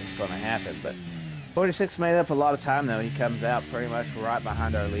doesn't look like it's going to happen. But 46 made up a lot of time, though. He comes out pretty much right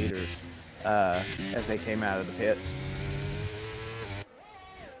behind our leaders as they came out of the pits.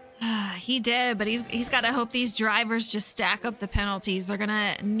 He did, but he's got to hope these drivers just stack up the penalties. They're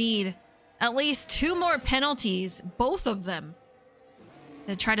gonna need at least 2 more penalties, both of them,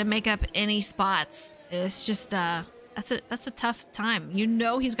 to try to make up any spots. It's just that's a tough time. You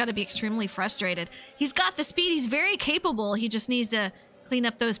know, he's got to be extremely frustrated. He's got the speed. He's very capable. He just needs to clean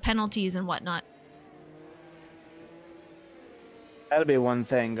up those penalties and whatnot. That'd be one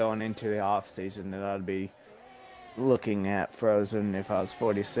thing going into the off season that I'd be looking at Frozen if I was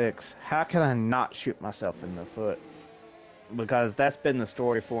 46. How can I not shoot myself in the foot? Because that's been the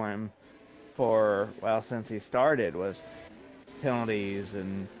story for him for, well, since he started, was penalties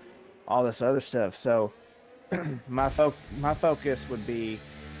and all this other stuff. So my focus would be,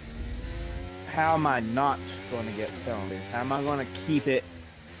 how am I not going to get penalties? How am I going to keep it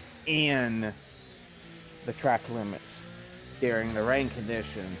in the track limits during the rain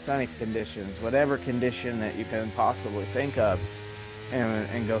conditions, sunny conditions, whatever condition that you can possibly think of,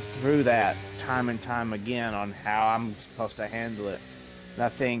 and go through that time and time again on how I'm supposed to handle it. And I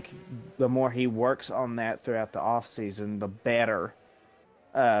think the more he works on that throughout the off season, the better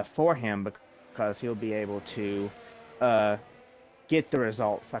for him, because he'll be able to get the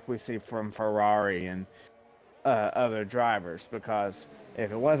results like we see from Ferrari and other drivers. Because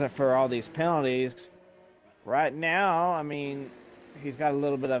if it wasn't for all these penalties, right now, I mean, he's got a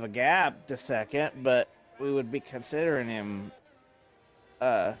little bit of a gap to second, but we would be considering him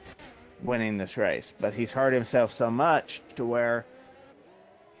winning this race. But he's hurt himself so much to where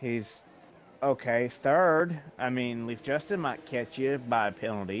he's, okay, third. I mean, Leaf Justin might catch you by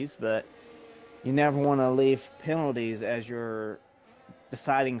penalties, but you never want to leave penalties as your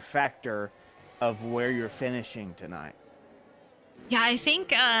deciding factor of where you're finishing tonight. Yeah, I think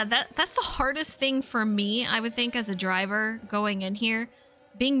that's the hardest thing for me, I would think, as a driver going in here.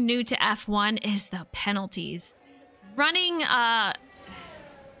 Being new to F1 is the penalties. Running a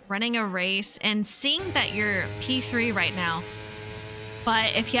race and seeing that you're P3 right now,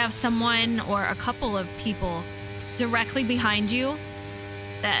 but if you have someone or a couple of people directly behind you,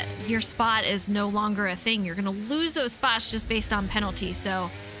 that your spot is no longer a thing. You're going to lose those spots just based on penalties. So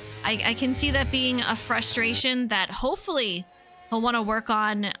I can see that being a frustration that hopefully he'll want to work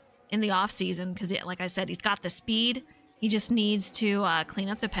on in the off season, because like I said, he's got the speed. He just needs to clean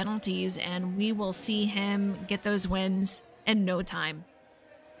up the penalties, and we will see him get those wins in no time.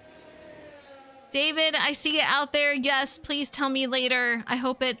 David, I see you out there. Yes, please tell me later. I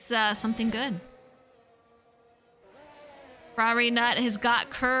hope it's something good. Ferrari Nut has got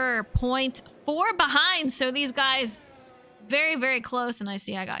Kerr 0.4 behind, so these guys very, very close. And I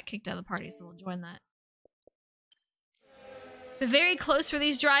see I got kicked out of the party, so we'll join that. But very close for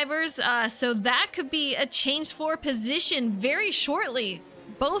these drivers, so that could be a change for position very shortly.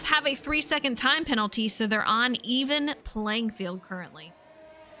 Both have a 3-second time penalty, so they're on even playing field currently.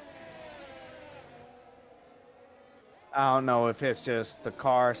 I don't know if it's just the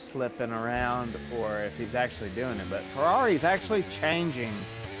car slipping around or if he's actually doing it, but Ferrari's actually changing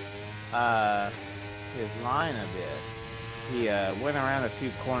his line a bit. He went around a few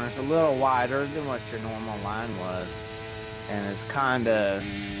corners a little wider than what your normal line was, and it's kind of,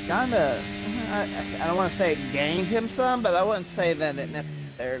 I don't want to say it gained him some, but I wouldn't say that it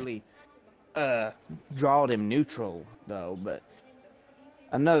necessarily drawed him neutral, though. But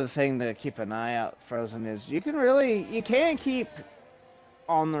another thing to keep an eye out, Frozen, is you can keep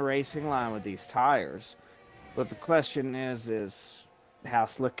on the racing line with these tires, but the question is how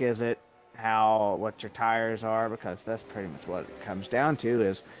slick is it, what your tires are, because that's pretty much what it comes down to.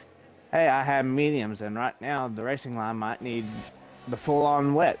 Is, hey, I have mediums, and right now the racing line might need the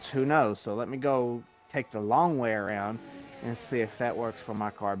full-on wets. Who knows? So let me go take the long way around and see if that works for my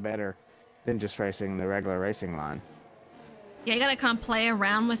car better than just racing the regular racing line. Yeah, you gotta kind of play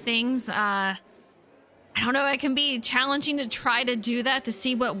around with things. I don't know, it can be challenging to try to do that to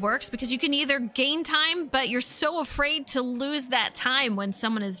see what works, because you can either gain time, but you're so afraid to lose that time when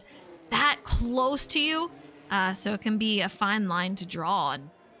someone is that close to you. So it can be a fine line to draw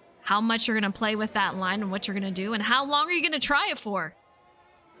on how much you're going to play with that line and what you're going to do and how long are you going to try it for.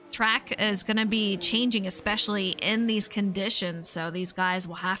 Track is going to be changing, especially in these conditions, so these guys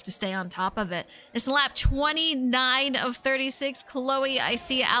will have to stay on top of it. It's lap 29 of 36. Chloe, I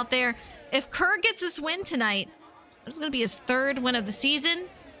see you out there. If Kerr gets this win tonight, it's going to be his 3rd win of the season.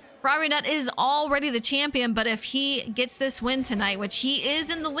 Ferrari Nut is already the champion, but if he gets this win tonight, which he is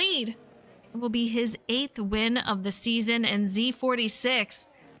in the lead, it will be his 8th win of the season. And Z46,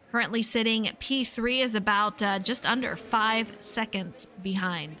 currently sitting at P3, is about just under 5 seconds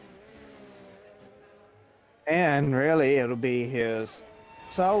behind. And really, it'll be his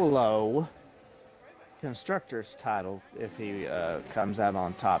solo constructor's title if he comes out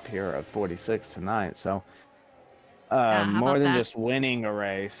on top here at 46 tonight. So more than just winning a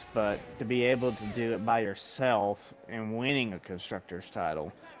race, but to be able to do it by yourself and winning a constructor's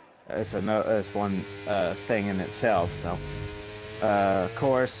title, it's one thing in itself. So of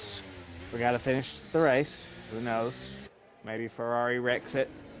course we got to finish the race. Who knows, maybe Ferrari wrecks it,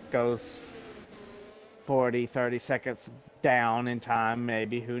 goes 40-30 seconds down in time,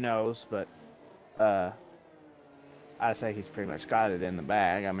 maybe, who knows. But I say he's pretty much got it in the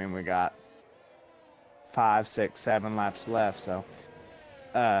bag. I mean, we got 5, 6, 7 laps left, so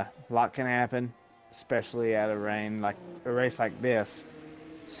a lot can happen, especially at a race like this.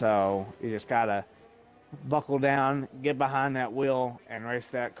 So you just gotta buckle down, get behind that wheel, and race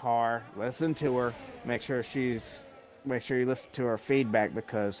that car. Listen to her. Make sure you listen to her feedback,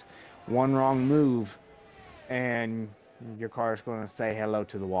 because one wrong move and your car is going to say hello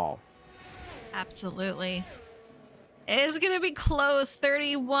to the wall. Absolutely. It's going to be close.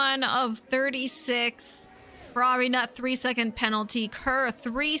 31 of 36. Ferrari Nut 3-second penalty. Kerr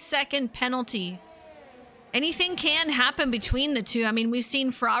 3-second penalty. Anything can happen between the two. I mean, we've seen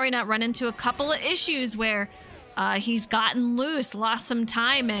Ferrari Nut run into a couple of issues where he's gotten loose, lost some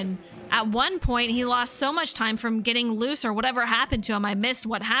time, and at one point he lost so much time from getting loose or whatever happened to him. I missed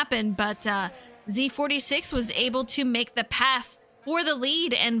what happened, but Z46 was able to make the pass for the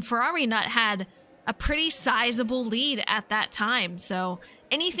lead, and Ferrari Nut had a pretty sizable lead at that time. So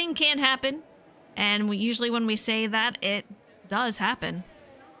anything can happen, and usually when we say that, it does happen.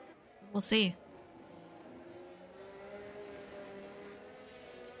 So we'll see.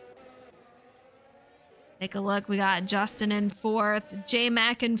 Take a look. We got Justin in 4th,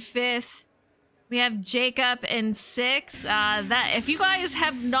 J-Mac in 5th. We have Jacob in 6th. That if you guys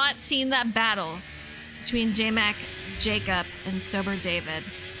have not seen that battle between J-Mac, Jacob, and Sober David,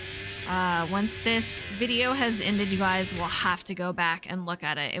 once this video has ended, you guys will have to go back and look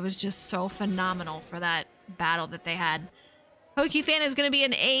at it. It was just so phenomenal for that battle that they had. Pokey Fan is going to be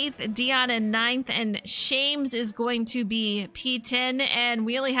in 8th, Dion in 9th, and Shames is going to be P10. And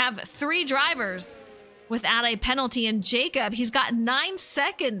we only have 3 drivers without a penalty. And Jacob, he's got 9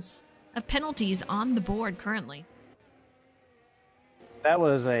 seconds of penalties on the board currently. That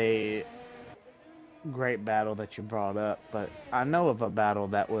was a great battle that you brought up, but I know of a battle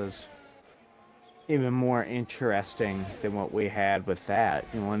that was even more interesting than what we had with that.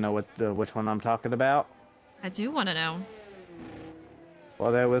 You want to know which one I'm talking about? I do want to know.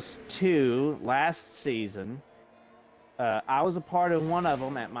 Well, there was 2 last season. I was a part of one of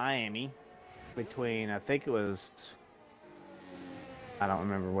them at Miami between, I think it was, I don't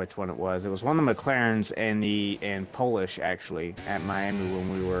remember which one it was. It was one of the McLarens and Polish, actually, at Miami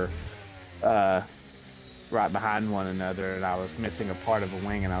when we were right behind one another, and I was missing a part of a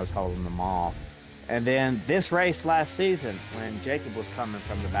wing and I was holding them off. And then this race last season, when Jacob was coming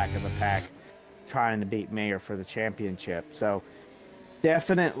from the back of the pack trying to beat Mayer for the championship. So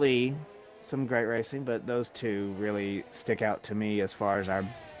definitely some great racing, but those 2 really stick out to me as far as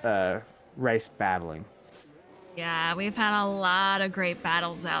our race battling. Yeah, we've had a lot of great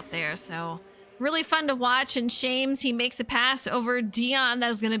battles out there, so really fun to watch. And Shames, he makes a pass over Dion. That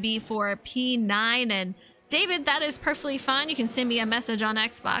was going to be for P9. And David, that is perfectly fine. You can send me a message on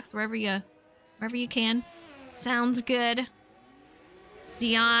Xbox wherever you can. Sounds good.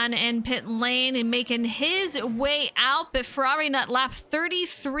 Dion in pit lane and making his way out, but Ferrari Nut lap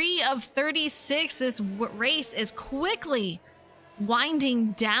 33 of 36. This race is quickly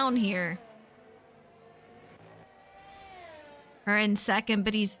winding down here. Are in 2nd,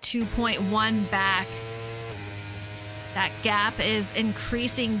 but he's 2.1 back. That gap is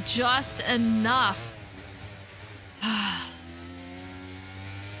increasing just enough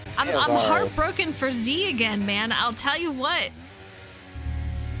I'm heartbroken for Z again, man. I'll tell you what.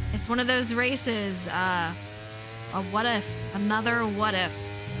 It's one of those races. A what if? Another what if?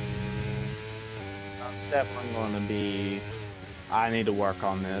 It's definitely going to be. I need to work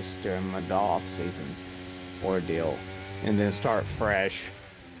on this during the off season ordeal, and then start fresh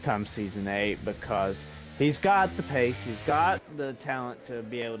come season 8, because he's got the pace, he's got the talent to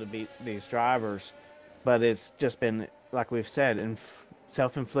be able to beat these drivers, but it's just been, like we've said,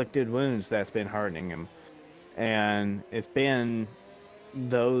 self-inflicted wounds that's been hurting him, and it's been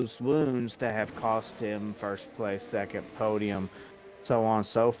those wounds that have cost him first place, second podium, so on and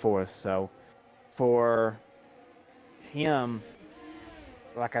so forth. So for him,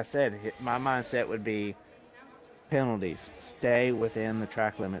 like I said, my mindset would be penalties. Stay within the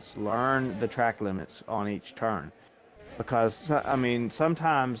track limits. Learn the track limits on each turn, because I mean,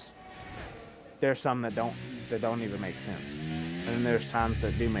 sometimes there's some that don't even make sense, and there's times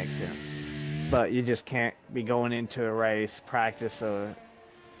that do make sense. But you just can't be going into a race, practice a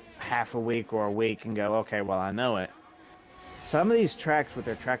half a week or a week, and go, okay, well, I know it. Some of these tracks with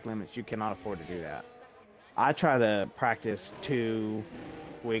their track limits, you cannot afford to do that. I try to practice 2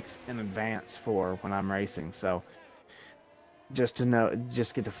 weeks in advance for when I'm racing, so just to know,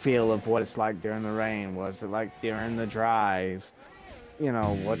 just get the feel of what it's like during the rain, what's it like during the dries, you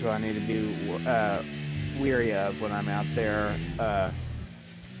know, what do I need to be weary of when I'm out there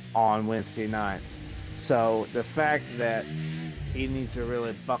on Wednesday nights. So the fact that he needs to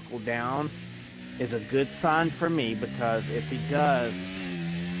really buckle down is a good sign for me, because if he does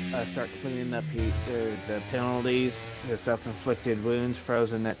start cleaning up the penalties, the self-inflicted wounds,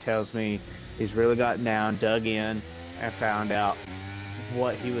 Frozen, that tells me he's really gotten down, dug in, and found out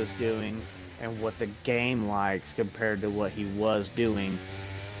what he was doing and what the game likes compared to what he was doing,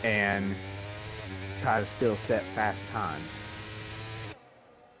 and try to still set fast times.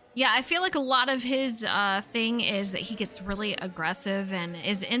 Yeah, I feel like a lot of his thing is that he gets really aggressive and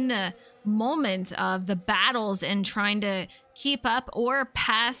is in the moment of the battles and trying to keep up or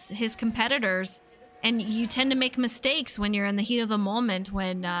pass his competitors. And you tend to make mistakes when you're in the heat of the moment,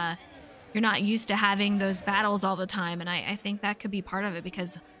 when you're not used to having those battles all the time. And I think that could be part of it,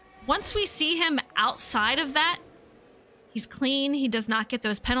 because once we see him outside of that, he's clean. He does not get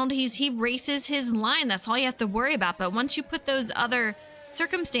those penalties. He races his line. That's all you have to worry about. But once you put those other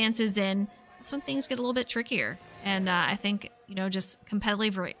circumstances in, that's when things get a little bit trickier. And I think, you know, just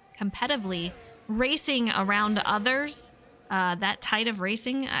competitively racing around others, that tight of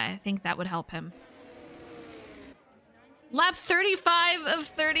racing, I think that would help him. Lap 35 of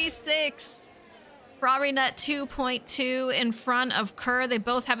 36. Ferrari Nut 2.2 in front of Kerr. They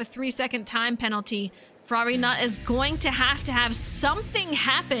both have a 3-second time penalty. Ferrari Nut is going to have something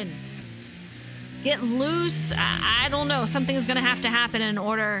happen. Get loose. I don't know. Something is going to have to happen in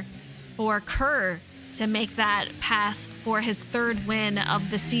order for Kerr to make that pass for his 3rd win of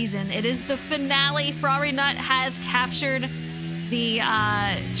the season. It is the finale. Ferrari Nut has captured the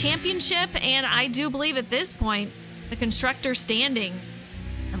championship, and I do believe at this point the constructor standings,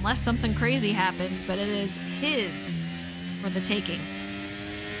 unless something crazy happens, but it is his for the taking.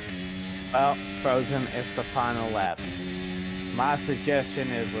 Well, Frozen, it's the final lap. My suggestion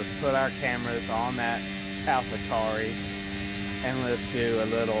is, let's put our cameras on that AlphaTauri and let's do a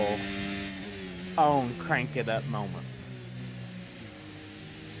little own crank it up moment.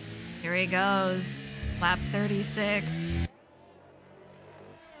 Here he goes. Lap 36.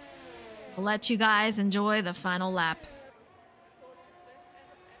 We'll let you guys enjoy the final lap.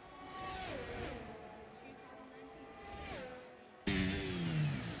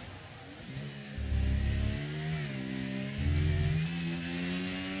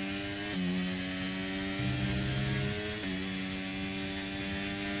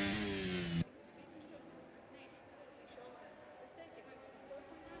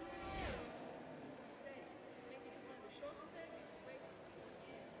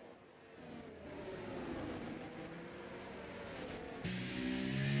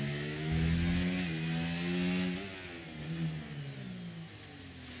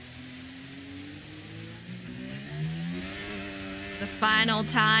 Final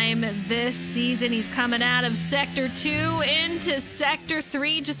time this season. He's coming out of Sector 2 into Sector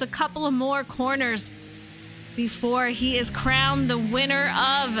 3. Just a couple of more corners before he is crowned the winner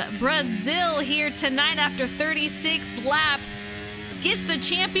of Brazil here tonight after 36 laps. Gets the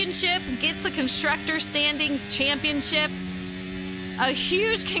championship, gets the constructor standings championship. A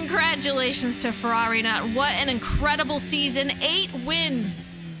huge congratulations to Ferrari Nut. What an incredible season. 8 wins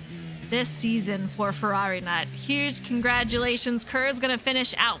this season for Ferrari Nut. Huge congratulations. Kerr's gonna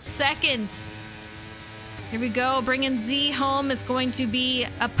finish out 2nd. Here we go. Bringing Z home. It's going to be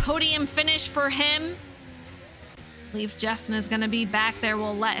a podium finish for him. I believe Justin is going to be back there.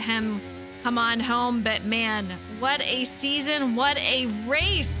 We'll let him come on home. But man, what a season. What a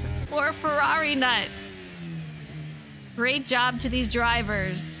race for Ferrari Nut. Great job to these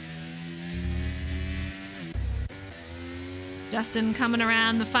drivers. Justin coming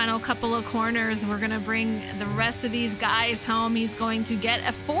around the final couple of corners. We're going to bring the rest of these guys home. He's going to get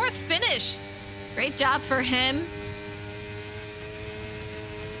a 4th finish. Great job for him.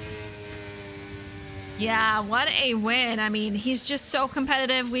 Yeah, what a win. I mean, he's just so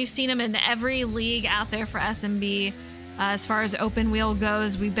competitive. We've seen him in every league out there for SnB. As far as open wheel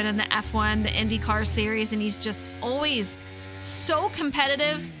goes, we've been in the F1, the IndyCar series, and he's just always so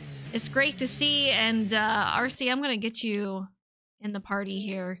competitive. It's great to see. And RC, I'm going to get you in the party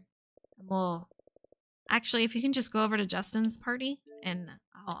here. We'll actually, if you can just go over to Justin's party, and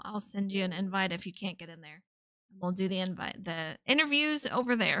I'll send you an invite if you can't get in there. We'll do the interviews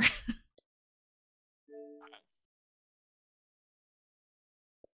over there.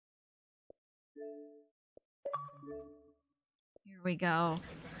 Here we go.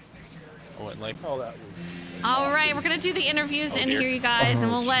 Oh, and like, oh, that was All awesome. right, we're gonna do the interviews in here, you guys,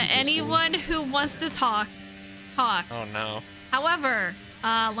 and we'll let anyone who wants to talk. Oh no. However,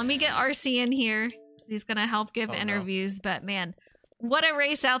 let me get RC in here. He's gonna help give interviews. But man, what a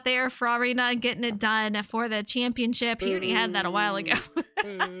race out there! Ferrari Nut getting it done for the championship. He already had that a while ago.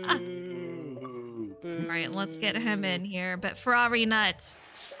 All right, let's get him in here. But Ferrari Nut.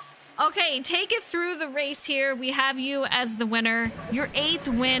 Okay, take it through the race here. We have you as the winner. Your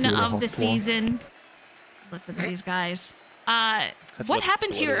 8th win of the season. Listen to these guys. What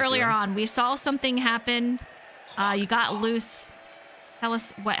happened to you earlier on? We saw something happen. You got loose. Tell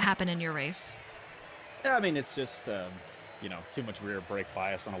us what happened in your race. Yeah, I mean, it's just, you know, too much rear brake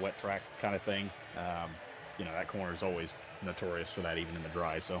bias on a wet track kind of thing. You know, that corner is always notorious for that, even in the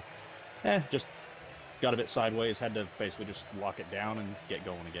dry. So, just got a bit sideways, had to basically just lock it down and get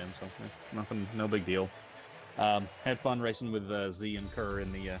going again. So, nothing, no big deal. Had fun racing with Z and Kerr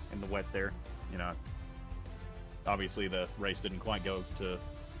in the wet there. You know, obviously the race didn't quite go to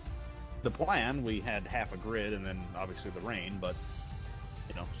the plan. We had half a grid and then obviously the rain, but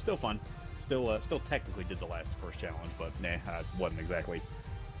you know, still fun. Still technically did the first challenge, but it wasn't exactly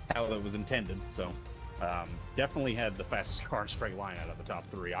how it was intended. So definitely had the fastest car in straight line out of the top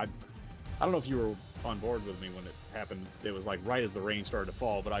 3. I don't know if you were on board with me when it happened. It was like right as the rain started to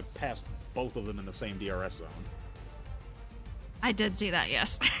fall, but I passed both of them in the same DRS zone. I did see that,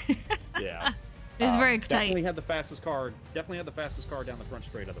 yes. Yeah. It was very tight. Definitely had the fastest car down the front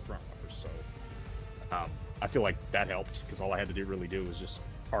straight of the front runners. So I feel like that helped because all I had to really do was just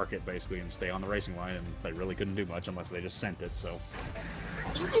park it basically and stay on the racing line, and they really couldn't do much unless they just sent it. So.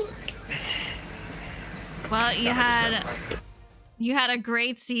 Well, you had a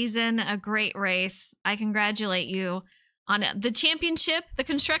great season, a great race. I congratulate you on the championship, the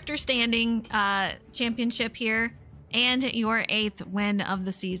constructor standing championship here, and your 8th win of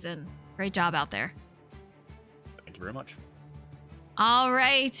the season. Great job out there. Thank you very much. All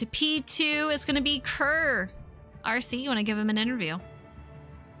right, P2 is going to be Kerr. RC, you want to give him an interview?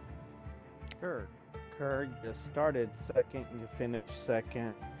 Sure. Kerr, you started second, you finished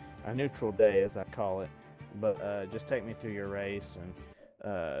second. A neutral day, as I call it. But just take me through your race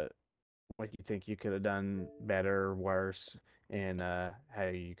and what you think you could have done better or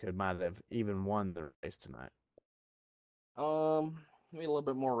might have even won the race tonight. Maybe a little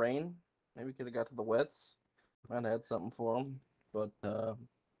bit more rain. Maybe could have got to the wets. Might have had something for them. But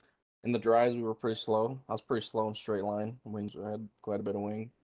in the dries, we were pretty slow. I was pretty slow in straight line. Wings, I had quite a bit of wing.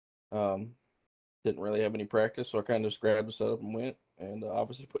 Didn't really have any practice, so I kind of just grabbed the setup and went. And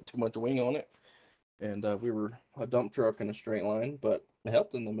obviously put too much wing on it. And we were a dump truck in a straight line, but it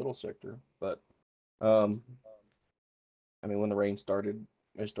helped in the middle sector. But, I mean, when the rain started,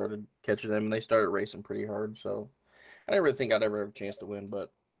 I started catching them, and they started racing pretty hard. So I didn't really think I'd ever have a chance to win,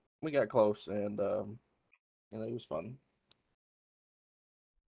 but we got close, and, you know, it was fun.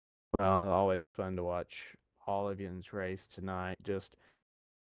 Well, always fun to watch all of yous race tonight. Just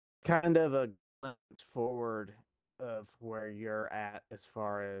kind of a glimpse forward of where you're at as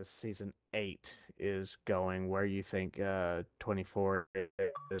far as season 8 is going, where you think 24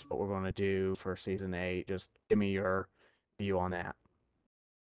 is what we're going to do for season 8. Just give me your view on that.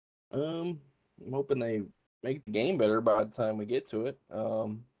 I'm hoping they make the game better by the time we get to it.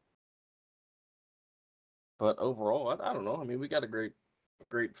 But overall, I don't know. I mean, we got a great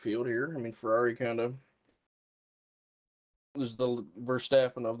field here. I mean, Ferrari kind of is the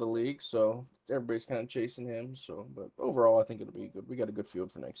Verstappen of the league, so everybody's kind of chasing him. So, but overall, I think it'll be good. We got a good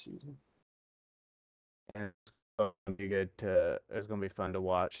field for next season. and it's going to be good to. It's going to be fun to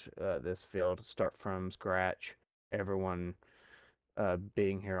watch this field start from scratch. Everyone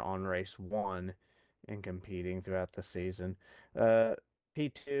being here on race 1 and competing throughout the season.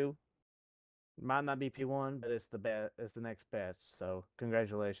 P2 might not be P1, but it's the next best. So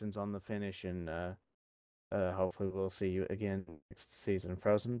congratulations on the finish, and hopefully we'll see you again next season.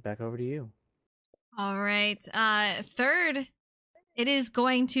 Frozen, back over to you. All right. Third, it is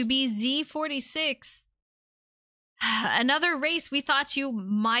going to be Z46. Another race we thought you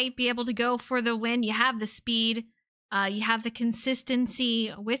might be able to go for the win. You have the speed. You have the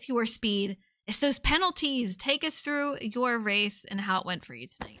consistency with your speed. It's those penalties. Take us through your race and how it went for you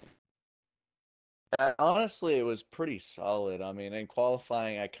tonight. Honestly, it was pretty solid. I mean, in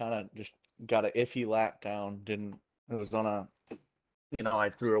qualifying, I kind of just got an iffy lap down. It was on a, I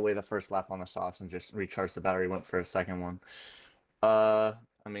threw away the first lap on the softs and just recharged the battery, went for a second one.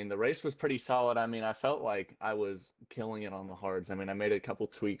 I mean, the race was pretty solid. I mean, I felt like I was killing it on the hards. I mean, I made a couple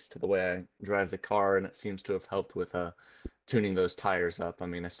tweaks to the way I drive the car, and it seems to have helped with tuning those tires up. I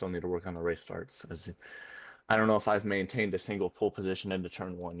mean, I still need to work on the race starts. I don't know if I've maintained a single pole position into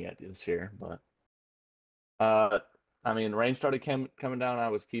turn 1 yet this year, but I mean, rain started coming down. I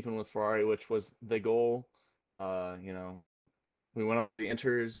was keeping with Ferrari, which was the goal. We went up the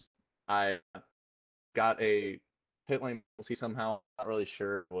inters. I got a pit lane penalty somehow. Not really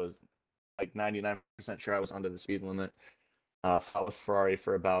sure. Was like 99% sure I was under the speed limit. Fought with Ferrari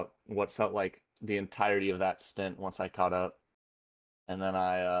for about what felt like the entirety of that stint once I caught up. And then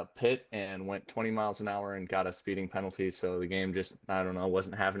I pit and went 20 miles an hour and got a speeding penalty. So the game just, I don't know,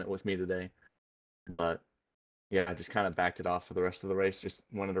 wasn't having it with me today. But yeah, I just kind of backed it off for the rest of the race. Just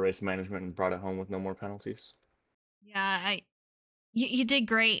wanted to race management and brought it home with no more penalties. Yeah, you did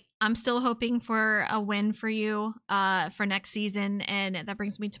great. I'm still hoping for a win for you for next season. And that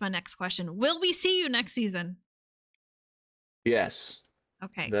brings me to my next question. Will we see you next season? Yes.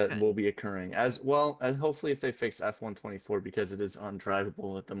 Okay. That good. will be occurring. As well, and hopefully if they fix F124 because it is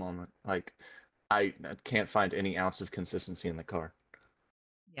undrivable at the moment. Like, I can't find any ounce of consistency in the car.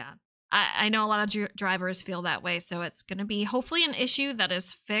 Yeah. I know a lot of drivers feel that way. So it's going to be hopefully an issue that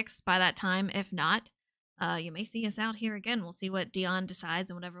is fixed by that time. If not, you may see us out here again. We'll see what Dion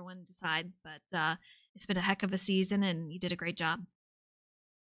decides and what everyone decides. But it's been a heck of a season and you did a great job.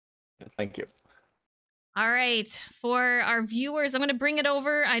 Thank you. All right. For our viewers, I'm going to bring it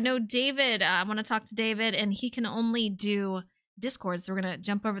over. I know David. I want to talk to David, and he can only do Discord. So we're going to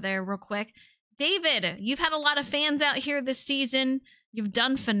jump over there real quick. David, you've had a lot of fans out here this season. You've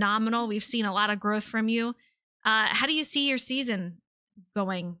done phenomenal. We've seen a lot of growth from you. How do you see your season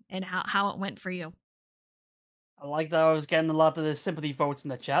going and how it went for you? I like that I was getting a lot of the sympathy votes in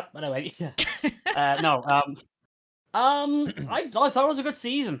the chat. But anyway, no. I thought it was a good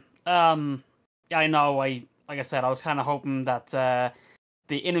season. I know. Like I said, I was kind of hoping that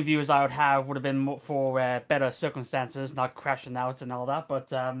the interviews I would have would have been for better circumstances, not crashing out and all that. But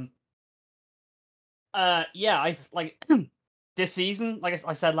yeah, I like this season. Like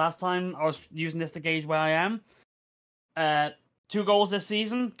I said last time, I was using this to gauge where I am. 2 goals this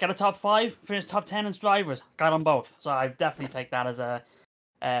season: get a top 5, finish top 10 in drivers. Got them both, so I definitely take that as a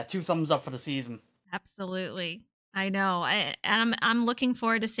 2 thumbs up for the season. Absolutely. I know. I'm looking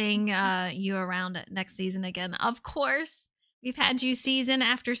forward to seeing you around next season again. Of course, we've had you season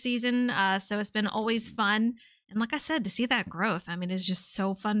after season, so it's been always fun. And like I said, to see that growth, I mean, it's just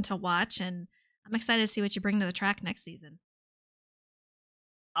so fun to watch, and I'm excited to see what you bring to the track next season.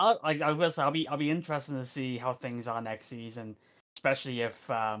 I will say I'll be interested to see how things are next season, especially if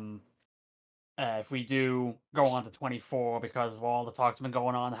we do go on to 24 because of all the talks have been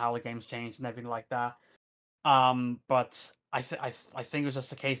going on, how the game's changed and everything like that. But I think it was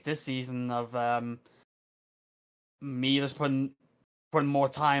just a case this season of me just putting more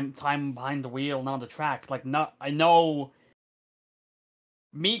time behind the wheel and on the track. Like, I know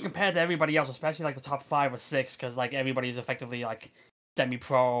me compared to everybody else, especially like the top 5 or 6, because like everybody's effectively like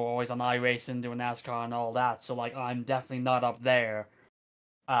semi-pro, always on iRacing, doing NASCAR and all that. So like I'm definitely not up there.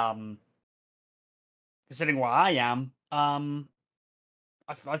 Considering where I am, I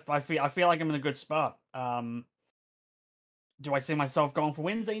feel like I'm in a good spot. Do I see myself going for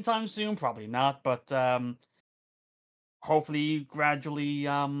wins anytime soon? Probably not, but hopefully gradually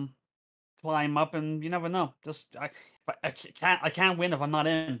climb up, and you never know. Just I can't win if I'm not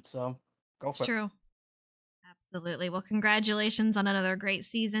in, so go for it. It's true. Absolutely. Well, congratulations on another great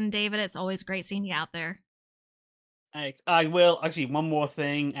season, David. It's always great seeing you out there. I will actually one more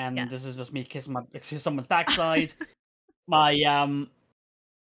thing, and Yes. this is just me kissing someone's backside. My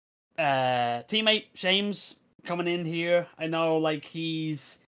teammate James coming in here. I know, like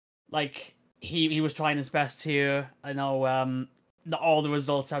he's like he was trying his best here. I know not all the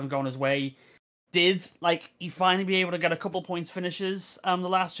results haven't gone his way. Did he finally be able to get a couple points finishes the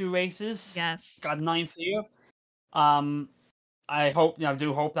last 2 races? Yes. Got 9th here. I hope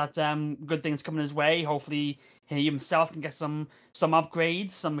do hope that good things coming his way. Hopefully he himself can get some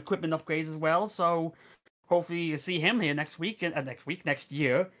upgrades, some equipment upgrades as well. So hopefully you see him here next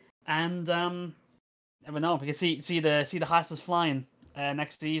year, and never know. We can see the Haas's flying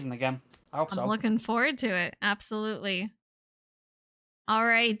next season again. I hope so. I'm looking forward to it. Absolutely. All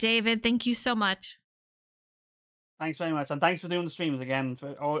right, David, thank you so much. Thanks very much. And thanks for doing the streams again.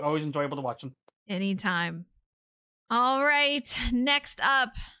 Always enjoyable to watch them. Anytime. All right, next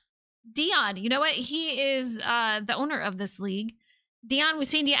up, Dion. You know what? He is the owner of this league. Dion, we've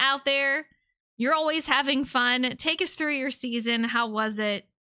seen you out there. You're always having fun. Take us through your season. How was it?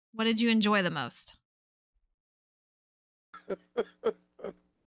 What did you enjoy the most?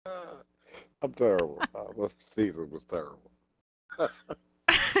 I'm terrible. My season was terrible.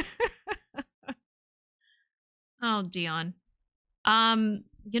 Oh, Dion.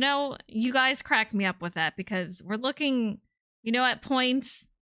 You guys crack me up with that because we're looking, at points.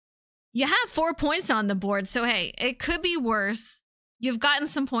 You have 4 points on the board, so hey, it could be worse. You've gotten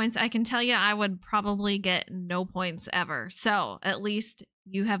some points. I can tell you I would probably get no points ever. So at least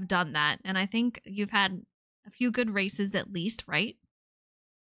you have done that. And I think you've had a few good races at least, right?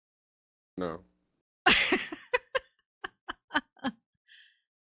 No.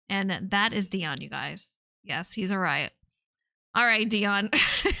 And that is Dion, you guys. Yes, he's a riot. All right, Dion.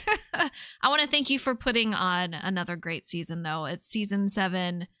 I want to thank you for putting on another great season, though. It's season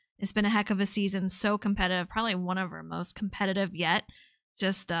 7. It's been a heck of a season. So competitive. Probably one of our most competitive yet.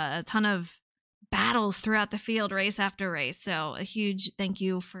 Just a ton of battles throughout the field, race after race. So a huge thank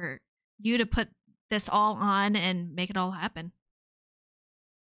you for you to put this all on and make it all happen.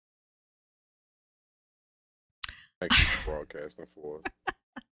 Thank you for broadcasting for us.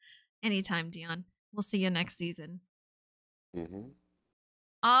 Anytime, Dion. We'll see you next season. Mm-hmm.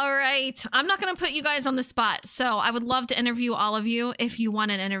 All right. I'm not going to put you guys on the spot. So I would love to interview all of you if you want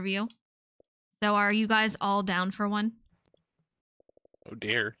an interview. So are you guys all down for one? Oh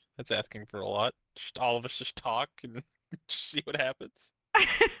dear, that's asking for a lot. Just all of us just talk and see what happens.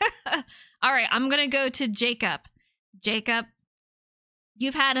 All right. I'm going to go to Jacob. Jacob,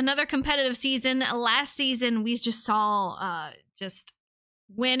 you've had another competitive season. Last season, we just saw just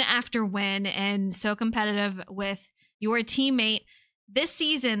win after win and so competitive with your teammate. This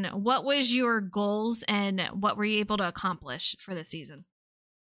season, what was your goals and what were you able to accomplish for this season?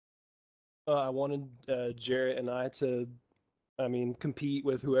 I wanted Jarrett and I to, compete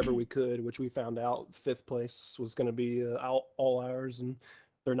with whoever we could, which we found out 5th place was going to be all ours, and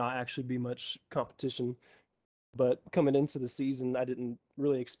there not actually be much competition. But coming into the season, I didn't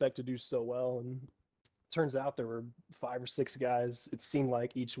really expect to do so well, and turns out there were 5 or 6 guys, it seemed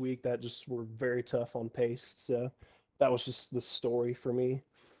like each week, that just were very tough on pace. So that was just the story for me,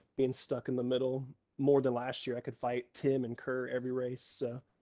 being stuck in the middle. More than last year, I could fight Tim and Kerr every race. So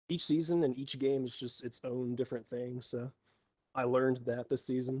each season and each game is just its own different thing. So I learned that this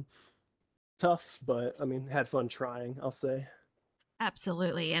season. Tough, but had fun trying, I'll say.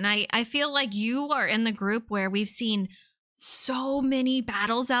 Absolutely. And I feel like you are in the group where we've seen so many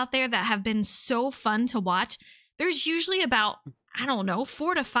battles out there that have been so fun to watch. There's usually about,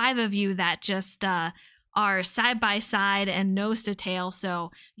 4 to 5 of you that just are side by side and nose to tail.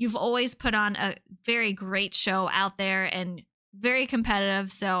 So you've always put on a very great show out there and very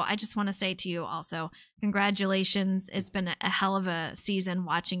competitive. So I just want to say to you also, congratulations. It's been a hell of a season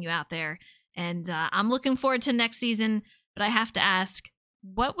watching you out there. And I'm looking forward to next season. But I have to ask,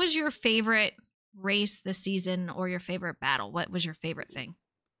 what was your favorite race this season or your favorite battle? What was your favorite thing?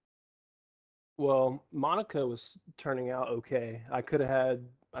 Well, Monaco was turning out okay. I could have had,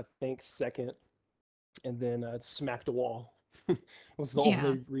 I think, 2nd, and then smacked a wall. Was the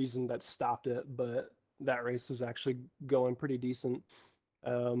only reason that stopped it, but that race was actually going pretty decent.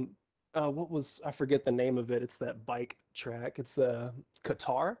 I forget the name of it. It's that bike track. It's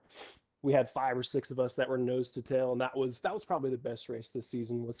Qatar. We had 5 or 6 of us that were nose to tail, and that was probably the best race this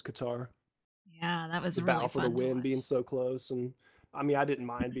season was Qatar. Yeah, that was the really battle for the fun to win watch. being so close, and I didn't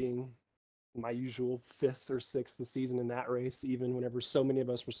mind being my usual 5th or 6th this season in that race, even whenever so many of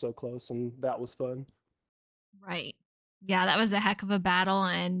us were so close, and that was fun. Right. Yeah, that was a heck of a battle,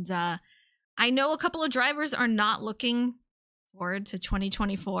 and I know a couple of drivers are not looking forward to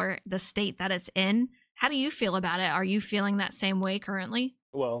 2024, the state that it's in. How do you feel about it? Are you feeling that same way currently?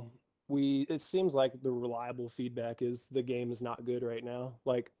 Well, it seems like the reliable feedback is the game is not good right now.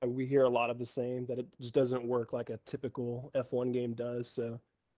 Like we hear a lot of the same, that it just doesn't work like a typical F1 game does. So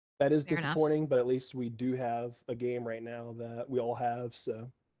that is Fair enough. disappointing, but at least we do have a game right now that we all have.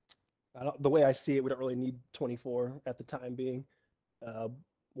 So the way I see it, we don't really need 24 at the time being.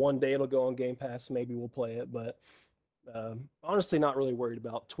 One day it'll go on Game Pass, maybe we'll play it, but honestly, not really worried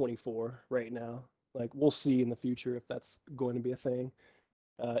about 24 right now. Like, we'll see in the future if that's going to be a thing.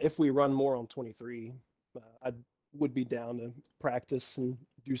 If we run more on 23, I would be down to practice and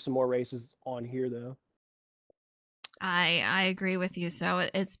do some more races on here, though. I agree with you. So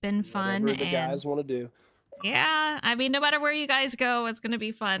it's been fun. Whatever the and guys want to do. yeah, I mean, no matter where you guys go, it's going to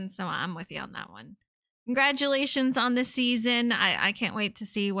be fun. So I'm with you on that one. Congratulations on the season. I can't wait to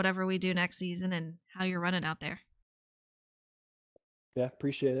see whatever we do next season and how you're running out there. Yeah,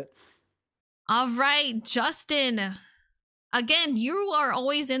 appreciate it. All right, Justin. Again, you are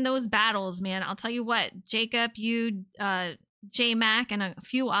always in those battles, man. I'll tell you what, Jacob, you, J-Mac, and a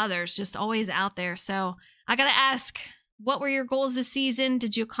few others just always out there. So I got to ask, what were your goals this season?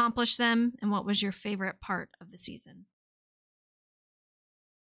 Did you accomplish them? And what was your favorite part of the season?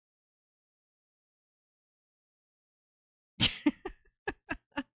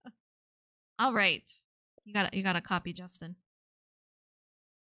 All right. You got to copy, Justin.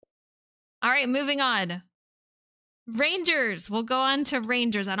 All right, moving on. Rangers. We'll go on to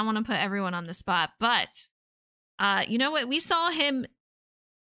Rangers. I don't want to put everyone on the spot, but you know what? We saw him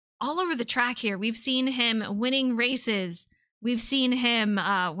all over the track here. We've seen him winning races. We've seen him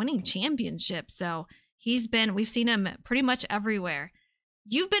winning championships. So we've seen him pretty much everywhere.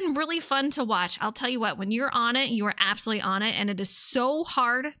 You've been really fun to watch. I'll tell you what, when you're on it, you are absolutely on it, and it is so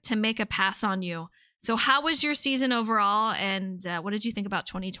hard to make a pass on you. So how was your season overall, and what did you think about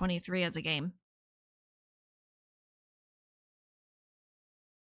 2023 as a game?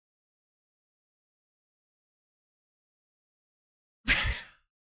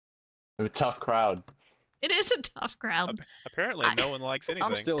 A tough crowd. It is a tough crowd. Apparently, no one likes anything.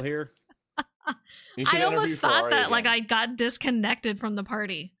 I'm still here. I almost thought that like I got disconnected from the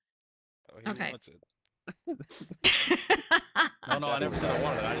party. Oh, okay. No, I never said I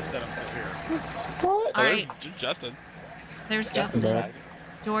wanted it. I just said I'm still here. All right. Justin. There's Justin.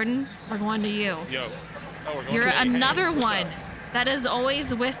 Jordan, we're going to you. Yo. Oh, we're going You're to another one that is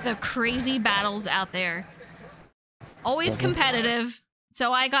always with the crazy battles out there. Always competitive.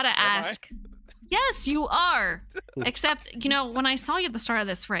 So I gotta ask. Yes, you are. Except, when I saw you at the start of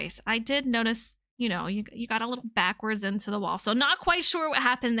this race, I did notice, you got a little backwards into the wall. So not quite sure what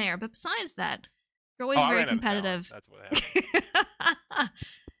happened there. But besides that, you're always very competitive. That's what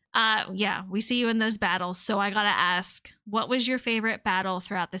happened. Yeah, we see you in those battles. So I gotta ask, what was your favorite battle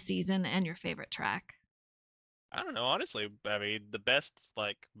throughout the season and your favorite track? I don't know, honestly. I mean, the best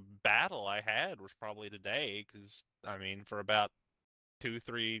battle I had was probably today, because for about 2,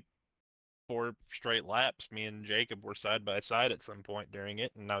 3, 4 straight laps, me and Jacob were side by side at some point during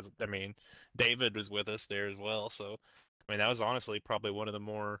it, and David was with us there as well. So, that was honestly probably one of the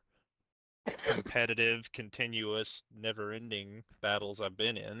more competitive, continuous, never-ending battles I've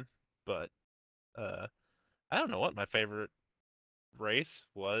been in. But I don't know what my favorite race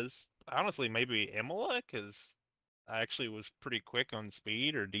was. Honestly, maybe Imola, because I actually was pretty quick on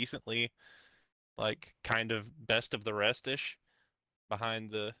speed, or decently, kind of best of the rest-ish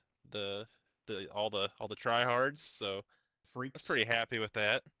behind all the tryhards. So Freaks. I was pretty happy with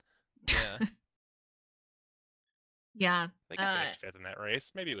that. Yeah. Yeah. I think I finished 5th in that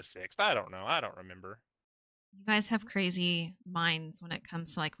race. Maybe it was 6th. I don't know. I don't remember. You guys have crazy minds when it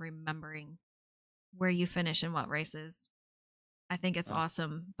comes to remembering where you finish in what races. I think it's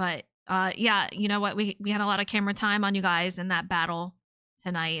awesome. But yeah, you know what? We had a lot of camera time on you guys in that battle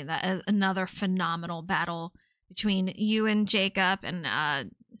tonight. That is another phenomenal battle between you and Jacob,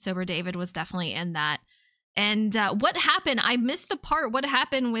 and Sober David was definitely in that. And what happened? I missed the part. What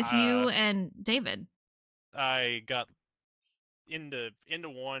happened with you and David? I got into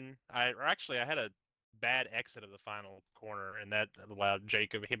one. I had a bad exit of the final corner, and that allowed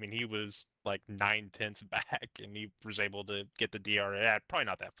Jacob. He was 9/10 back, and he was able to get the DRS. Probably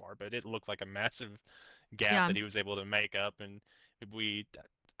not that far, but it looked like a massive gap that he was able to make up. And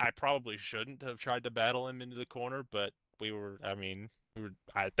I probably shouldn't have tried to battle him into the corner, but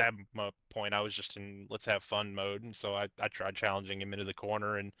at that point, I was just in let's have fun mode, and so I tried challenging him into the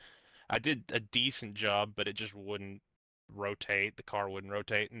corner, and I did a decent job, but it just wouldn't rotate. The car wouldn't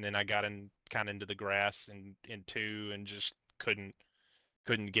rotate, and then I got kind of into the grass in 2, and just couldn't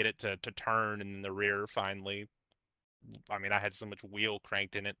get it to turn, and then the rear finally. I had so much wheel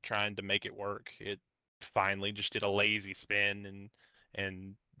cranked in it trying to make it work. It finally just did a lazy spin,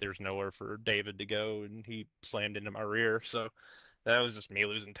 and there's nowhere for David to go, and he slammed into my rear. So that was just me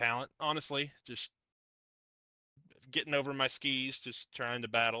losing talent, honestly. Just getting over my skis, just trying to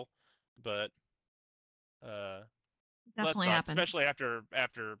battle. But Definitely that sucked, happens. especially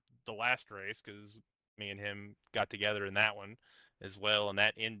after the last race, because me and him got together in that one as well, and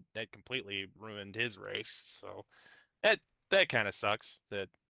that completely ruined his race. So that kind of sucks that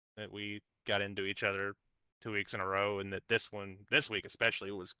we got into each other 2 weeks in a row, and that this week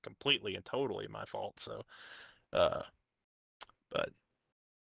especially was completely and totally my fault. So, but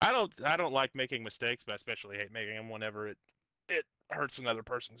I don't like making mistakes, but I especially hate making them whenever it hurts another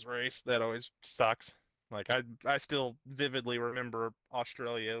person's race. That always sucks. Like I still vividly remember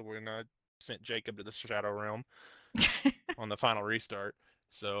Australia when I sent Jacob to the Shadow Realm on the final restart.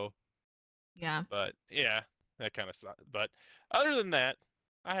 So Yeah. but yeah, that kind of sucked. But other than that,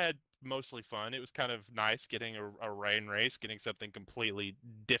 I had mostly fun. It was kind of nice getting a rain race, getting something completely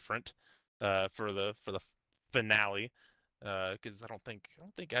different for the finale. Because I don't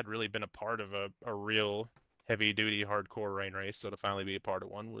think I'd really been a part of a real heavy duty hardcore rain race, so to finally be a part of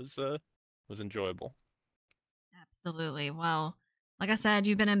one was enjoyable. Absolutely. Well, like I said,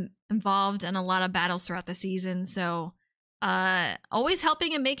 you've been involved in a lot of battles throughout the season, so always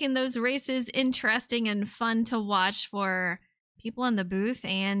helping and making those races interesting and fun to watch for people in the booth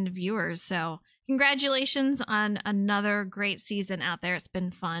and viewers. So congratulations on another great season out there. It's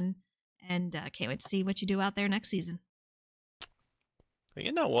been fun, and can't wait to see what you do out there next season. But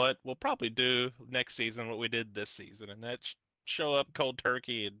you know what? We'll probably do next season what we did this season, and that's show up cold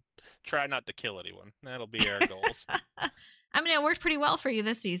turkey and try not to kill anyone. That'll be our goals. I mean, it worked pretty well for you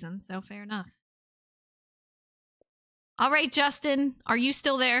this season, so fair enough. All right, Justin, are you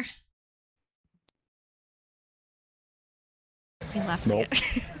still there? He left me. Nope.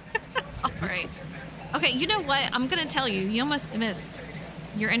 All right. Okay, you know what? I'm going to tell you, you almost missed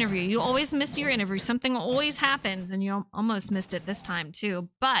your interview. You always miss your interview. Something always happens, and you almost missed it this time, too.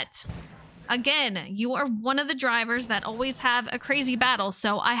 But, again, you are one of the drivers that always have a crazy battle,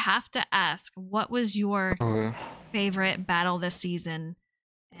 so I have to ask, what was your favorite battle this season?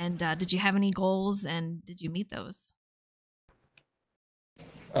 And did you have any goals, and did you meet those?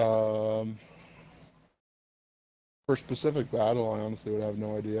 For specific battle, I honestly would have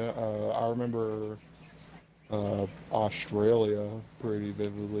no idea. I remember Australia pretty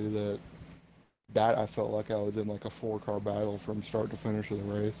vividly. That I felt like I was in like a 4-car battle from start to finish of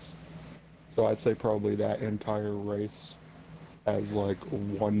the race. So I'd say probably that entire race as like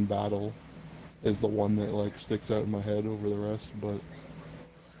one battle is the one that like sticks out in my head over the rest. But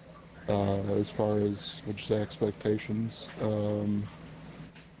as far as, would you say, expectations,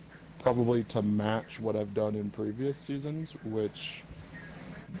 probably to match what I've done in previous seasons, which,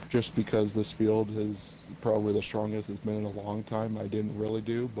 just because this field is probably the strongest it's been in a long time, I didn't really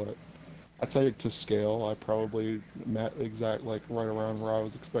do. But I'd say to scale, I probably met like right around where I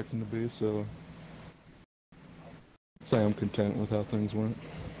was expecting to be. So I'd say I'm content with how things went.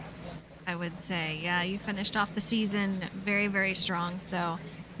 I would say, yeah, you finished off the season very, very strong. So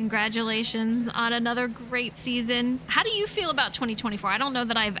congratulations on another great season. How do you feel about 2024? I don't know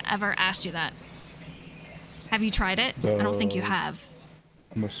that I've ever asked you that. Have you tried it? I don't think you have.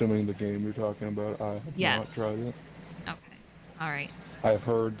 I'm assuming the game you're talking about. I have not tried it. Okay. All right. I've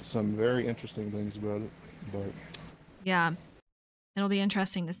heard some very interesting things about it, but yeah, it'll be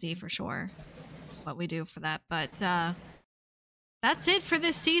interesting to see for sure what we do for that. But that's it for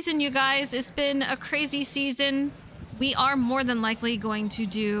this season, you guys. It's been a crazy season. We are more than likely going to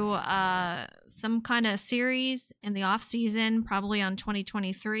do some kind of series in the off season, probably on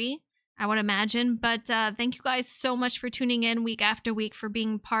 2023, I would imagine. But thank you guys so much for tuning in week after week, for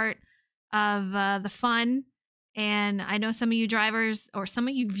being part of the fun. And I know some of you drivers or some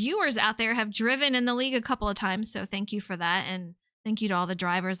of you viewers out there have driven in the league a couple of times. So thank you for that. And thank you to all the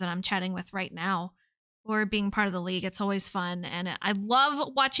drivers that I'm chatting with right now for being part of the league. It's always fun. And I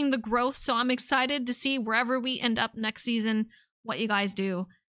love watching the growth. So I'm excited to see wherever we end up next season, what you guys do,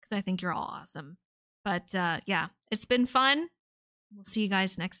 because I think you're all awesome. But yeah, it's been fun. We'll see you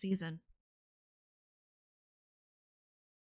guys next season.